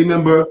 family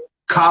member,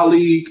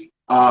 colleague,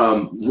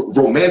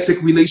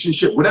 romantic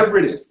relationship, whatever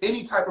it is,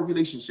 any type of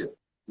relationship,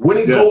 when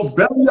it goes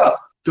belly up,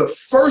 the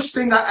first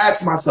thing I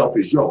ask myself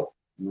is, yo,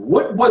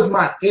 what was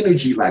my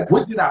energy like?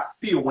 What did I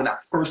feel when I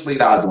first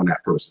laid eyes on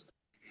that person?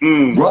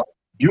 Bro,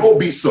 you'll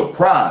be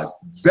surprised.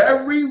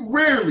 Very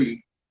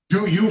rarely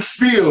do you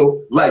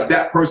feel like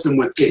that person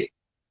was it.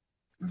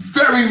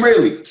 Very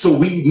rarely. So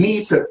we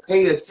need to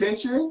pay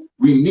attention.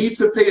 We need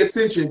to pay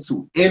attention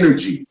to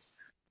energies.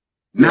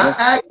 Not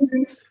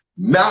actions,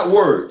 not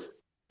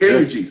words.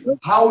 Energies.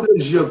 How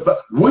does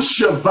what's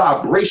your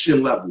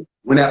vibration level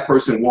when that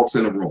person walks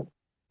in the room?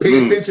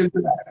 Pay attention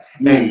to that.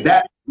 And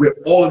that's where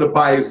all of the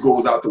bias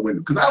goes out the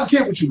window. Because I don't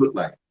care what you look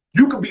like.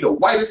 You could be the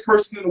whitest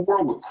person in the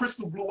world with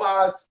crystal blue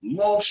eyes,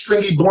 long,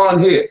 stringy blonde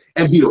hair,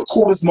 and be the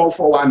coolest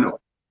mofo I know.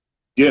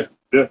 Yeah.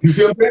 You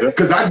see what I'm saying?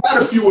 Because I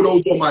got a few of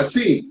those on my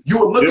team. You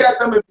would look at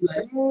them and be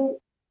like,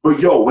 but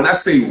yo, when I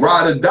say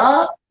ride or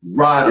die,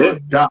 ride or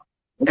die.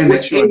 And the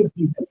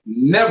energy has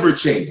never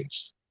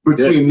changed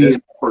between me and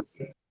that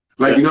person.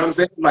 Like, you know what I'm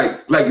saying?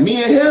 Like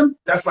me and him,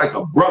 that's like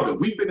a brother.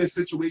 We've been in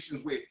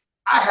situations where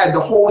I had to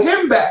hold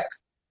him back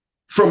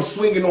from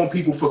swinging on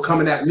people for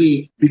coming at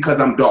me because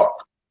I'm dark.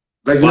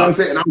 Like, you know what I'm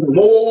saying? And I'm like,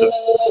 whoa,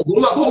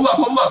 hold up.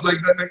 Like,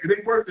 it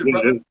ain't worth it,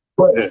 brother.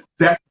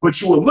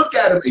 But you will look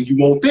at him and you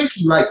won't think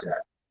he like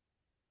that.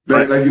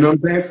 Right? Like, you know what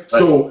I'm saying? Right.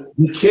 So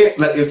you can't,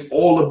 like, it's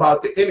all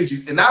about the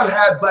energies. And I've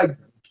had like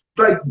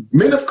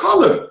men of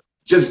color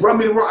just run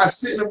me the wrong. I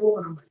sit in the room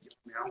and I'm like,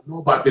 man, I don't know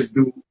about this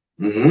dude.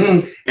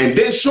 And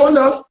then sure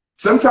enough,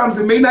 sometimes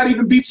it may not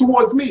even be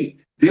towards me.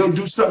 They'll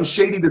do something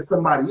shady to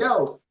somebody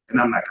else. And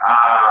I'm like,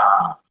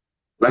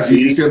 like,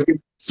 you see what I'm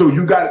saying? So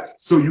you got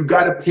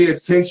to pay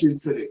attention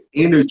to the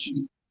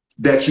energy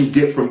that you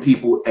get from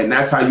people, and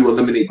that's how you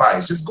eliminate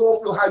bias. Just go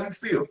and feel how you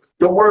feel.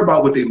 Don't worry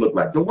about what they look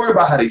like. Don't worry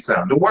about how they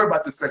sound. Don't worry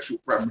about the sexual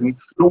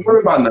preference. Don't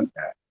worry about none of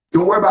that.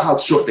 Don't worry about how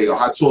short they are,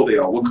 how tall they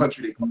are, what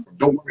country they come from.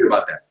 Don't worry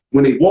about that.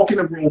 When they walk in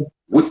the room,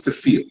 what's the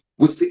feel?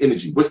 What's the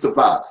energy? What's the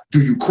vibe?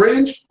 Do you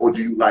cringe or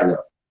do you light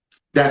up?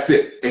 That's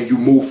it. And you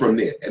move from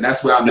there. And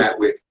that's where I'm at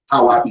with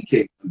how I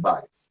became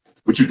unbiased.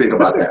 What you think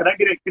about that?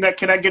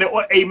 Can I get an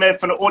amen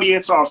from the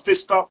audience, or a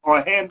fist up, or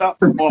a hand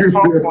up, or a pump,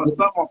 or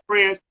something, or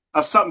prayers,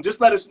 or something?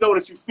 Just let us know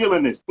that you're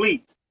feeling this,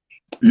 please.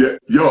 Yeah,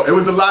 yo, it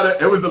was a lot of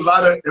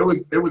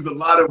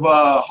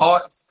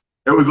hearts.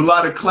 It was a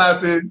lot of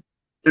clapping.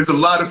 It's a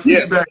lot of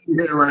feedback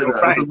here right now.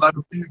 Right. It's a lot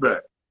of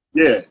feedback.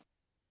 Yeah.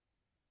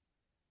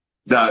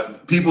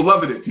 People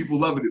loving it.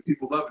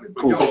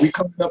 But yo, we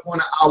coming up on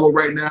an hour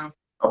right now.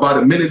 About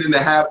a minute and a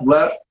half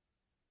left.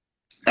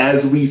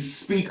 As we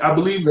speak, I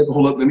believe,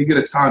 hold up, let me get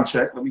a time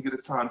check. Yeah,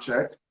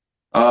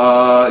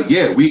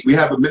 we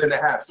have a minute and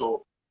a half.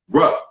 So,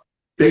 bro,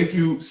 thank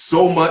you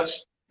so much.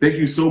 Thank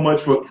you so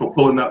much for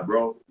pulling up,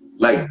 bro.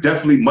 Like,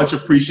 definitely much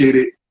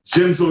appreciated.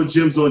 Gems on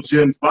gems,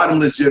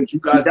 bottomless gems. You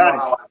guys know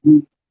how I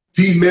do.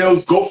 D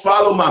Mills, go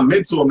follow my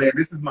mentor, man.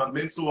 This is my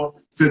mentor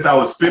since I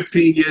was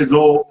 15 years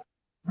old.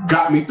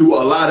 Got me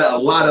through a lot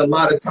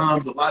of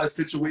times, a lot of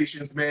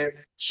situations, man.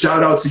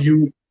 Shout out to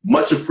you.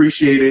 Much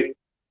appreciated.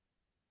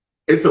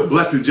 It's a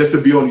blessing just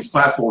to be on these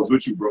platforms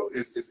with you, bro.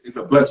 It's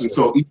a blessing.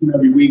 So each and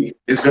every week,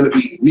 it's going to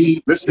be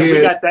me. Listen,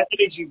 we got that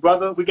energy,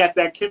 brother. We got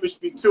that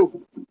chemistry, too.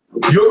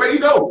 You already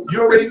know.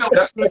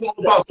 That's what it's all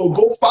about. So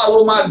go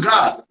follow my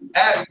guy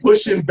at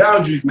Pushing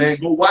Boundaries, man.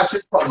 Go watch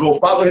go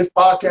follow his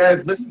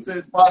podcast, listen to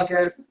his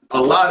podcast.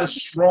 A lot of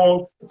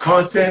strong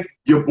content.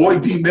 Your boy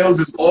D Mills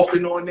is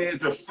often on there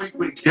as a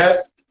frequent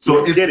guest.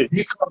 So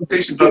these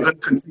conversations are going to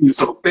continue.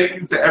 So thank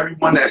you to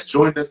everyone that's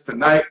joined us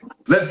tonight.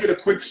 Let's get a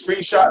quick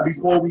screenshot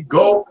before we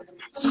go.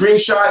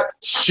 Screenshot,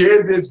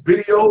 share this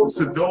video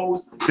to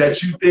those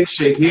that you think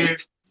should hear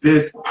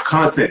this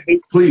content.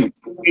 Please.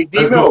 Hey,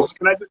 D-Mills,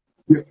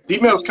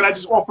 can I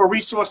just offer a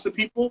resource to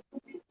people?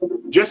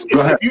 Just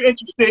if you're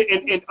interested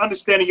in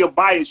understanding your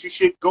bias, you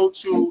should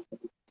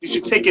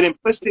take an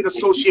implicit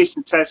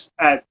association test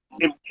at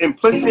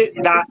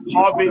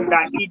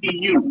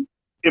implicit.harvard.edu.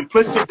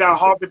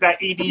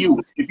 implicit.harvard.edu.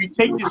 If you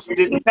take this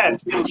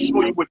test, it'll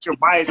show you what your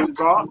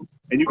biases are,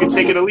 and you can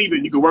take it or leave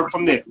it. You can work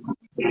from there.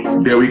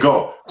 There we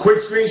go. Quick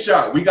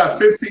screenshot. We got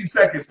 15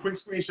 seconds. Quick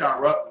screenshot,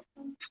 Rupp.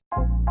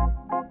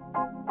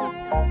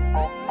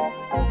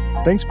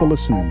 Thanks for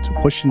listening to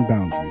Pushing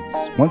Boundaries.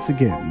 Once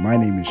again, my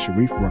name is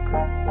Sharif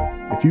Rucker.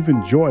 If you've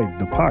enjoyed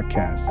the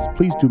podcast,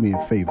 please do me a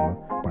favor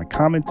by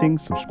commenting,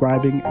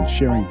 subscribing, and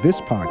sharing this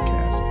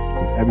podcast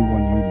with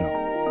everyone you know.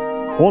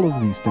 All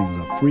of these things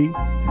are free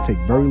and take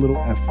very little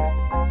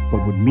effort,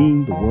 but would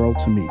mean the world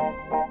to me.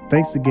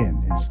 Thanks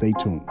again and stay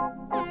tuned.